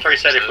 1-3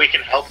 said if we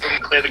can help them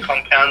clear the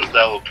compounds,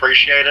 they'll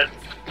appreciate it.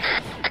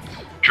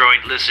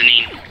 Droid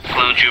listening,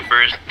 clone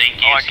troopers, thank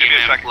you, give me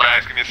a second,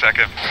 guys, give me a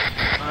second.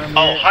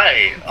 Oh,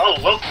 hi. Oh,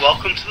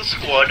 welcome to the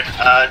squad.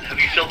 Have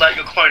you filled out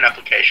your clone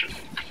application?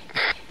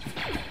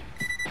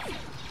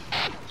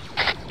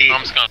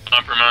 Comms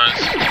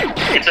compromised.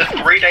 It's a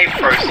 3-day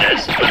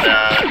process, but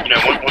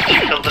once you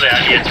filled it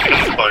out, you get to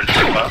become a clone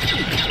trooper.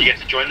 You get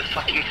to join the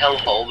fucking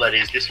hellhole that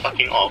is this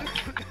fucking op.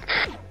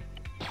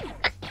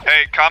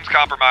 Hey, comms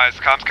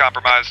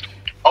compromised.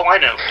 Oh, I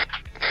know.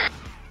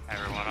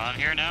 Everyone on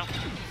here now?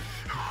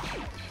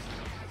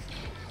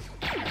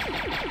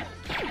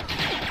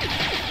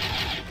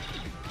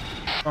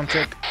 Come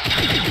check.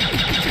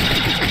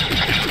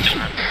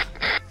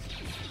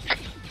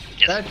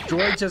 That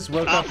droid just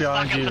woke up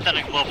behind you.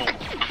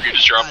 We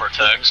just drop our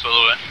tags, by the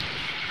way.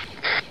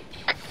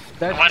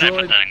 That Why'd I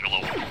put that in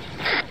global?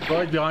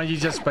 droid behind you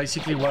just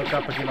basically woke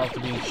up again after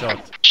being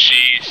shot.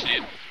 Jeez,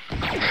 dude.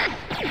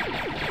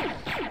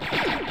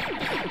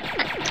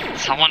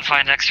 Someone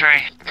find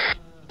X-ray.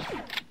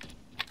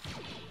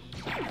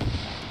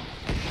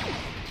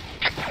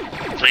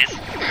 Please.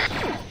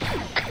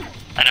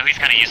 I know he's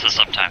kind of useless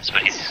sometimes,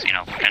 but he's, we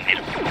kind of need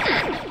him.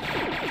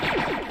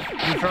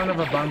 In front of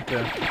a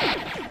bunker.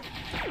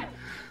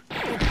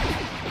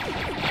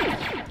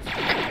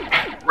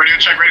 Radio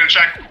check.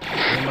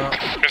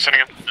 You're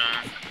sending him.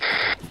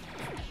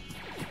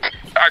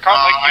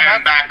 I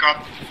am back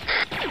up.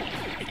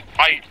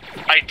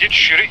 I did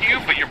shoot at you,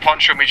 but your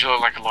poncho made you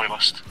look like a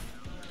loyalist.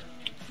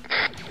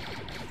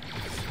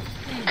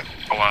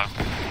 Oh wow.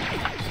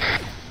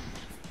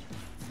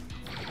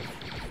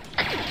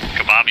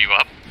 Kebab, you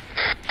up?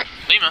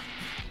 Lima.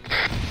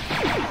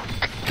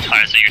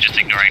 Alright, so you're just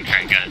ignoring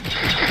Trent, got it.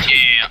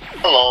 Yeah.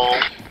 Hello.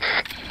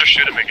 Just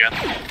shoot him again.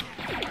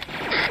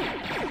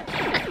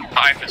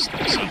 I missed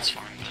him, so it's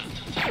fine.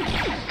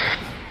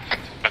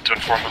 Meant to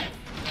inform him.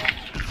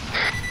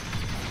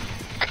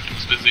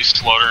 He's busy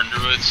slaughtering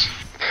droids.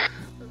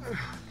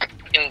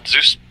 And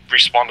Zeus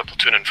respawned a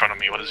platoon in front of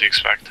me, what does he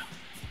expect?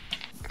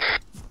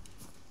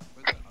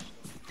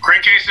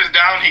 Crankcase is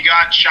down, he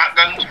got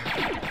shotgunned.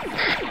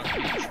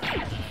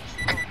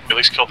 You at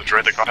least killed the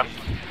droid that got him?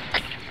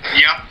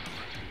 Yep.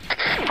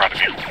 I'm proud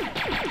of you.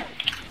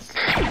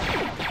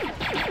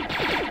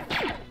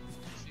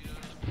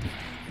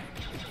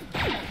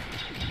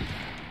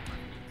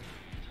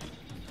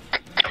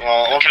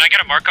 Well, can I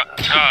get a mark up?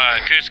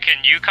 Goose,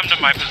 can you come to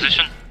my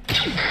position?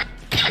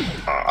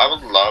 I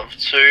would love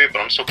to, but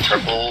I'm still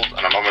crippled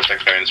and I'm almost like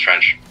Clearance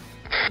Trench.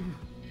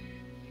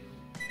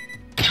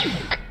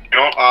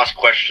 Don't ask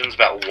questions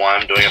about why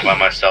I'm doing it by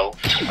myself.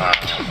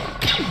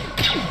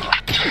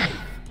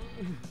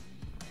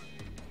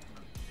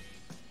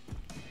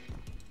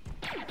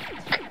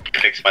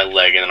 Fix my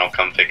leg and then I'll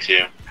come fix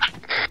you.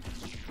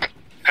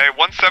 Hey,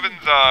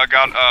 1-7's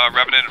got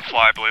Revenant and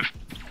Fly, I believe.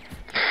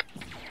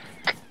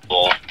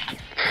 Cool.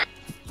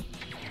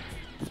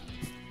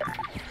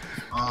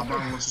 Bravo,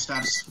 what's your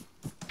status?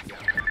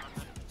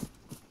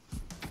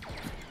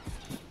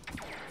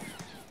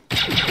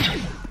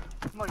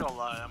 I'm not gonna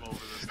lie, I'm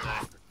over this day.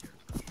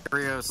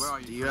 Rios,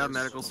 do you have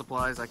medical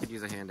supplies? I could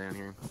use a hand down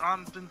here.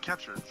 I've been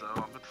captured, so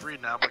I'm free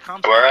now. But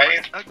comms Where are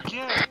you?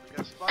 Again.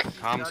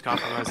 Comms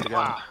compromised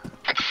again.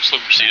 Slow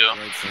Presido.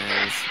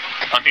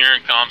 I'm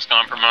hearing comms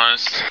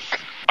compromised.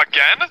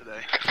 Again?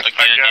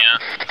 Again, yeah.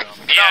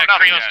 Yeah,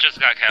 not Krios again. just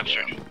got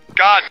captured.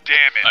 God damn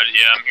it.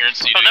 Yeah, I'm hearing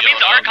Cedo. Oh, that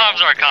means our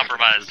comms are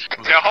compromised.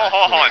 Yeah,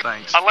 hold on.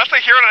 Unless I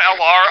hear it on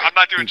LR, I'm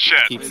not doing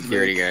shit. Keep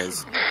security,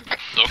 guys.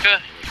 Okay.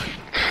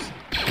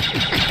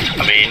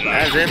 I mean,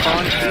 as if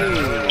on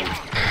cue.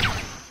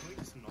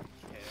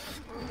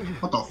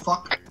 What the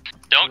fuck?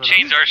 Don't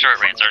change our short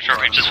range. Our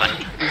short range is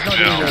fine.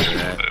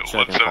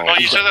 Well,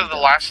 you said that the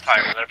last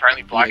time, and then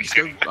apparently Black is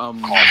getting Yeah, well,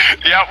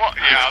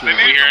 yeah, they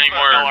need hear any to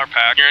more LR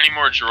pack. hear any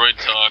more droid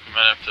talk, I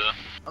might have to.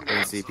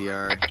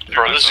 CPR.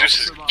 Bro, this Zeus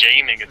is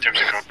gaming in terms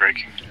of code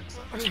breaking.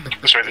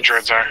 That's where the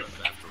droids are.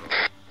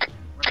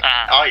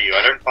 Are you?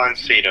 I don't find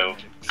Cedo.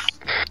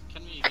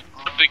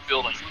 The big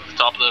building at the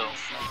top of the hill.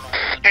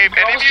 Hey, if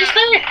any of you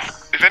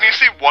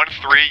see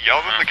 1-3,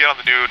 yell them to get on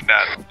the new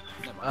net.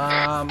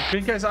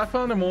 Green guys, I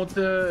found a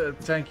mortar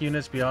tank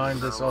units behind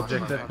this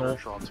object at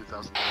north. Okay,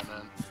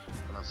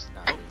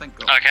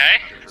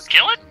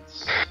 kill it.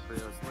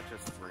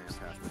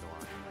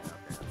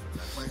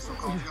 Wait, so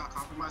comms got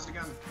compromised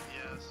again?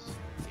 Yes.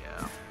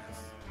 Yeah.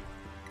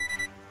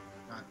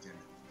 God damn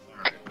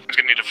it. He's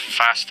gonna need a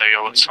fast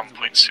AO at some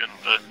point soon,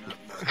 but...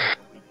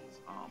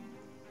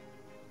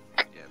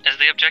 Is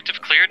the objective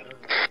cleared?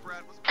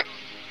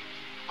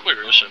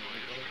 Clear-ish,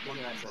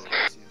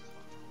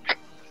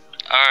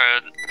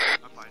 Alright.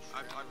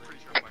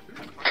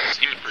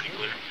 seeming pretty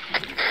clear.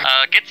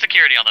 Get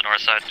security on the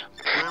north side.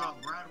 Well,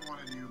 Brad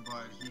wanted you,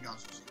 but he got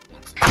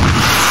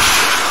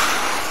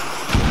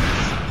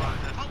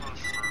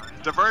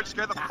Diverge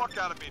scared the fuck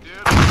out of me, dude.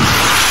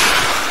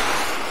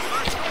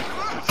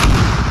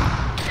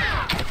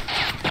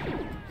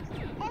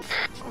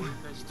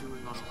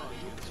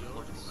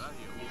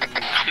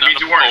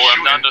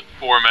 I'm down to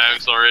 4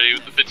 mags already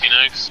with the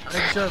 15X.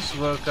 I just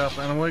woke up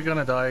and we're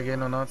gonna die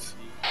again or not?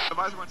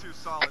 Advisor 1-2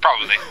 solid.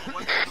 Probably.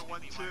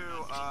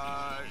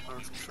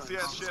 1-2,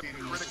 CS ship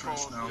critical,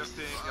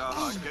 suggesting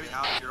getting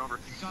out of here, over.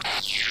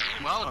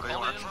 Well, they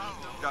are.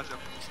 Gotcha.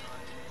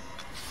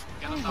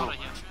 Get us out of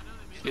here.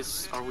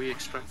 Are we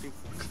extracting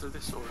through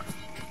this or?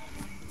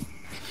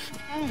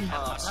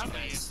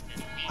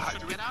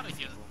 Get out of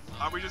here.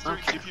 Are we just doing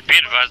TP? Be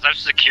advised, I've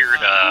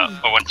secured a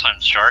one-time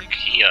shark.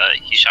 He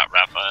shot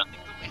Rafa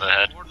in the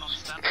head.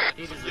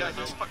 Yeah,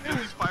 he's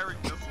firing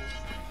missiles.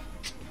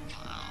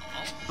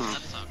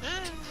 That sucks.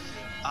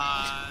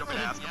 Yeah.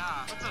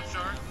 What's up,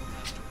 Shark?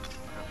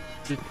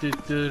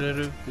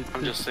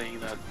 I'm just saying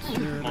that.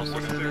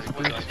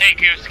 Hey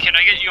Goose, can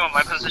I get you on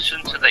my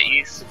position to the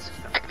east?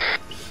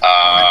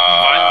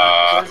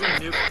 Can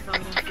you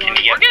We're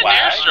get getting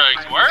flagged?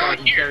 airstrikes. Why are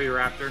we here?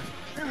 Raptor.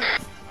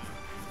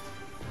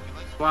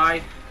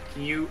 Why?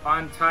 Can you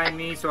untie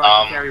me so I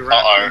can carry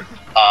Raptor?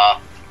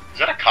 Is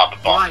that a carpet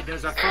bomb? Why?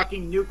 There's a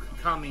fucking nuke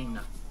coming.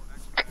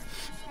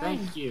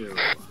 Thank you.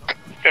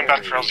 Getting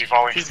back for LZ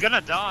volley. He's gonna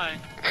die.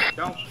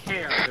 Don't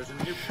care. There's a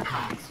nuke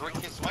coming.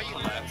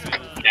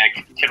 Yeah,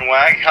 can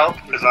WAG help?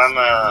 Because I'm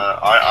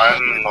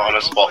on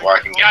a spot where I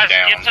can get Guys,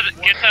 down. get to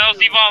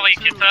LZ volley.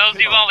 Get to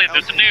LZ volley.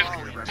 There's a nuke.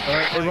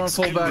 Alright, everyone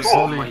fall back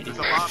slowly. Run.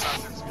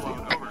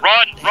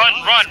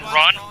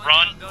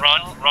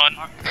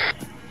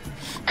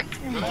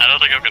 I don't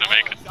think I'm gonna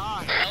make it. I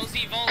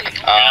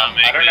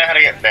don't know how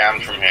to get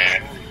down from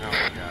here.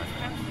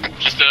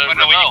 Just run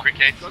out.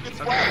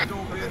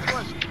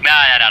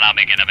 Nah, I'll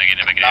make it. No,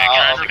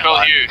 Trying to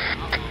repel you.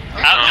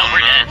 Oh, no,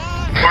 we're dead.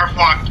 We're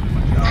fucked.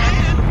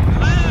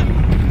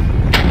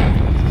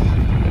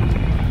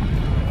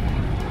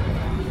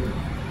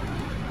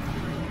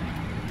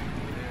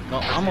 No,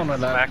 I'm on a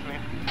lap.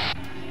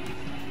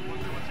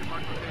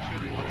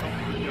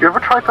 You ever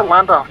tried to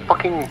land a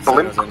fucking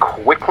blimp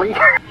quickly?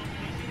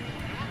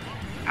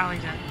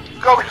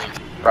 Go!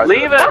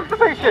 Leave it!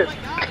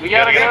 We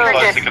gotta go.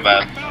 Close to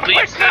kebab.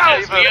 Leave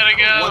sis, we gotta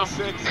go.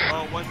 1-6,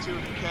 1-2 if you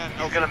can.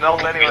 He's gonna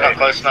melt anyway. He's not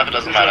close enough, it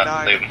doesn't matter.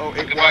 Leave him.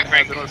 081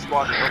 has another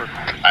squadron, over.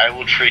 I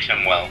will treat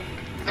him well.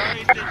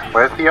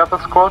 Where's the other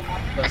squad?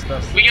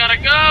 We gotta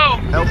go.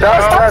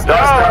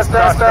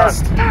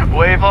 Dust!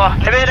 Wave off.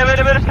 A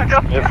minute, back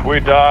up. If we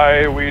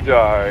die, we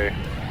die.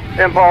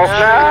 Impulse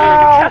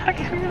now!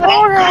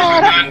 Oh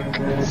god!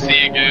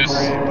 See you,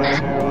 Goose.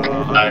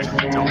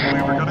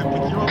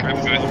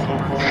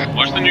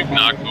 Watch the nuke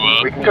knock go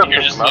up.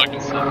 You're just stuck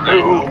inside.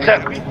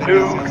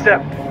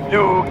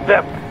 Nuke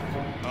them.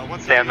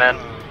 Damn, man.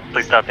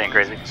 Please stop being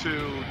crazy.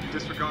 To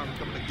disregard, we're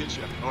coming to get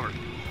you, over.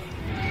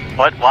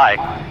 What? Why?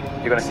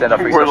 You're gonna stand up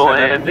for yourself. We're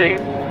landing.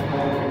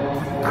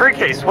 Creek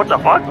case, what the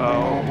fuck?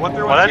 What?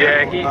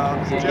 Yeah, he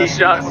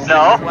shot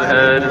No.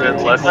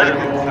 less than.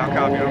 Now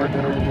copy, over. I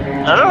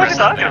don't know what you're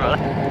talking about.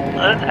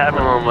 That didn't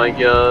happen. Oh my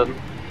god.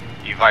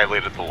 You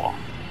violated the law.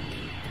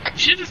 You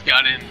should've just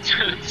got in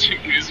to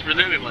Goose. We're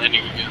literally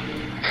landing again.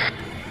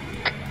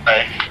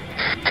 Hey.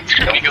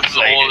 Because of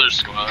the whole other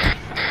squad.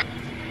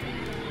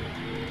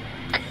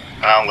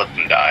 I'll let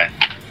them die.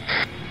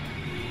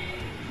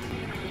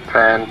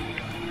 10,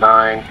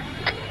 9,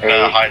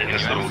 8, hide in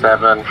this little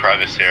 7,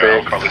 privacy area,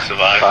 I'll probably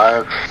survive.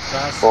 5,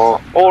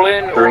 4, all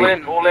in, 3, all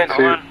in, all in,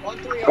 2,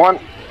 1.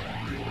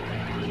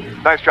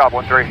 Nice job,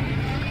 1-3.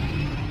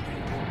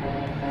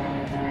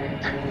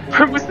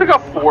 We still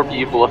got 4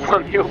 people up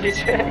on the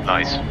OBJ.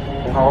 Nice.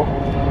 Oh.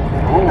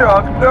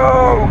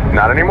 No!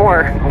 Not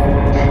anymore.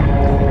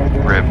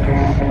 Rip.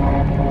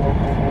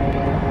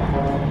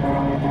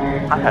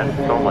 I had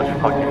so much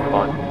fucking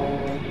fun.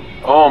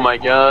 Oh my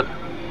god.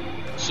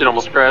 Shit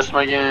almost crashed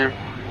my game.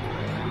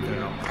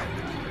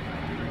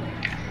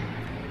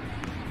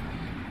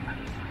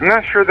 I'm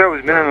not sure that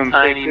was minimum.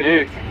 Tiny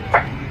nuke.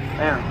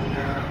 Damn.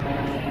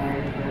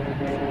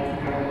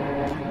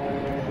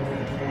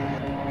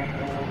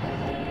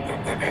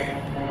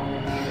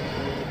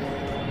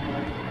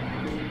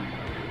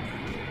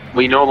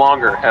 We no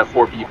longer have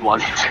 4 people on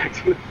the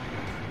objective.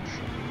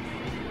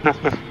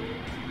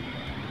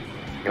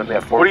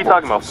 What are you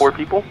talking about? 4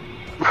 people?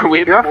 We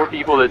have 4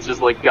 people that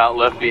just like got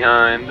left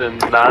behind and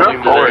not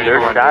even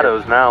They're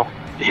shadows now.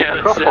 Yeah,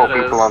 there's 4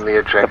 people on the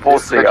objective.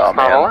 It's not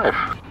alive.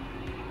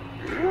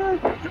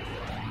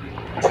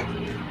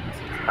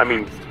 I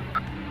mean,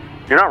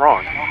 you're not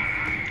wrong.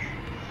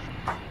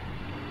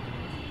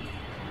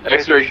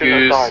 X-ray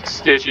goose,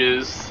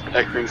 stitches,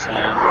 X-ray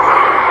sand.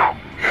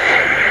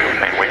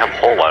 Man, we have a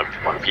whole lot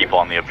of people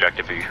on the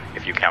objective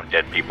if you count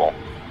dead people.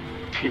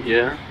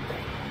 Yeah.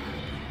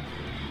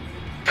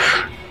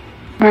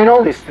 I mean,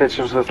 all these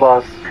stitches was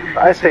lost.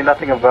 I say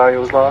nothing of value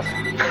was lost.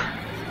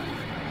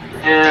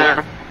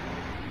 Yeah.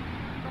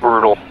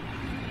 Brutal.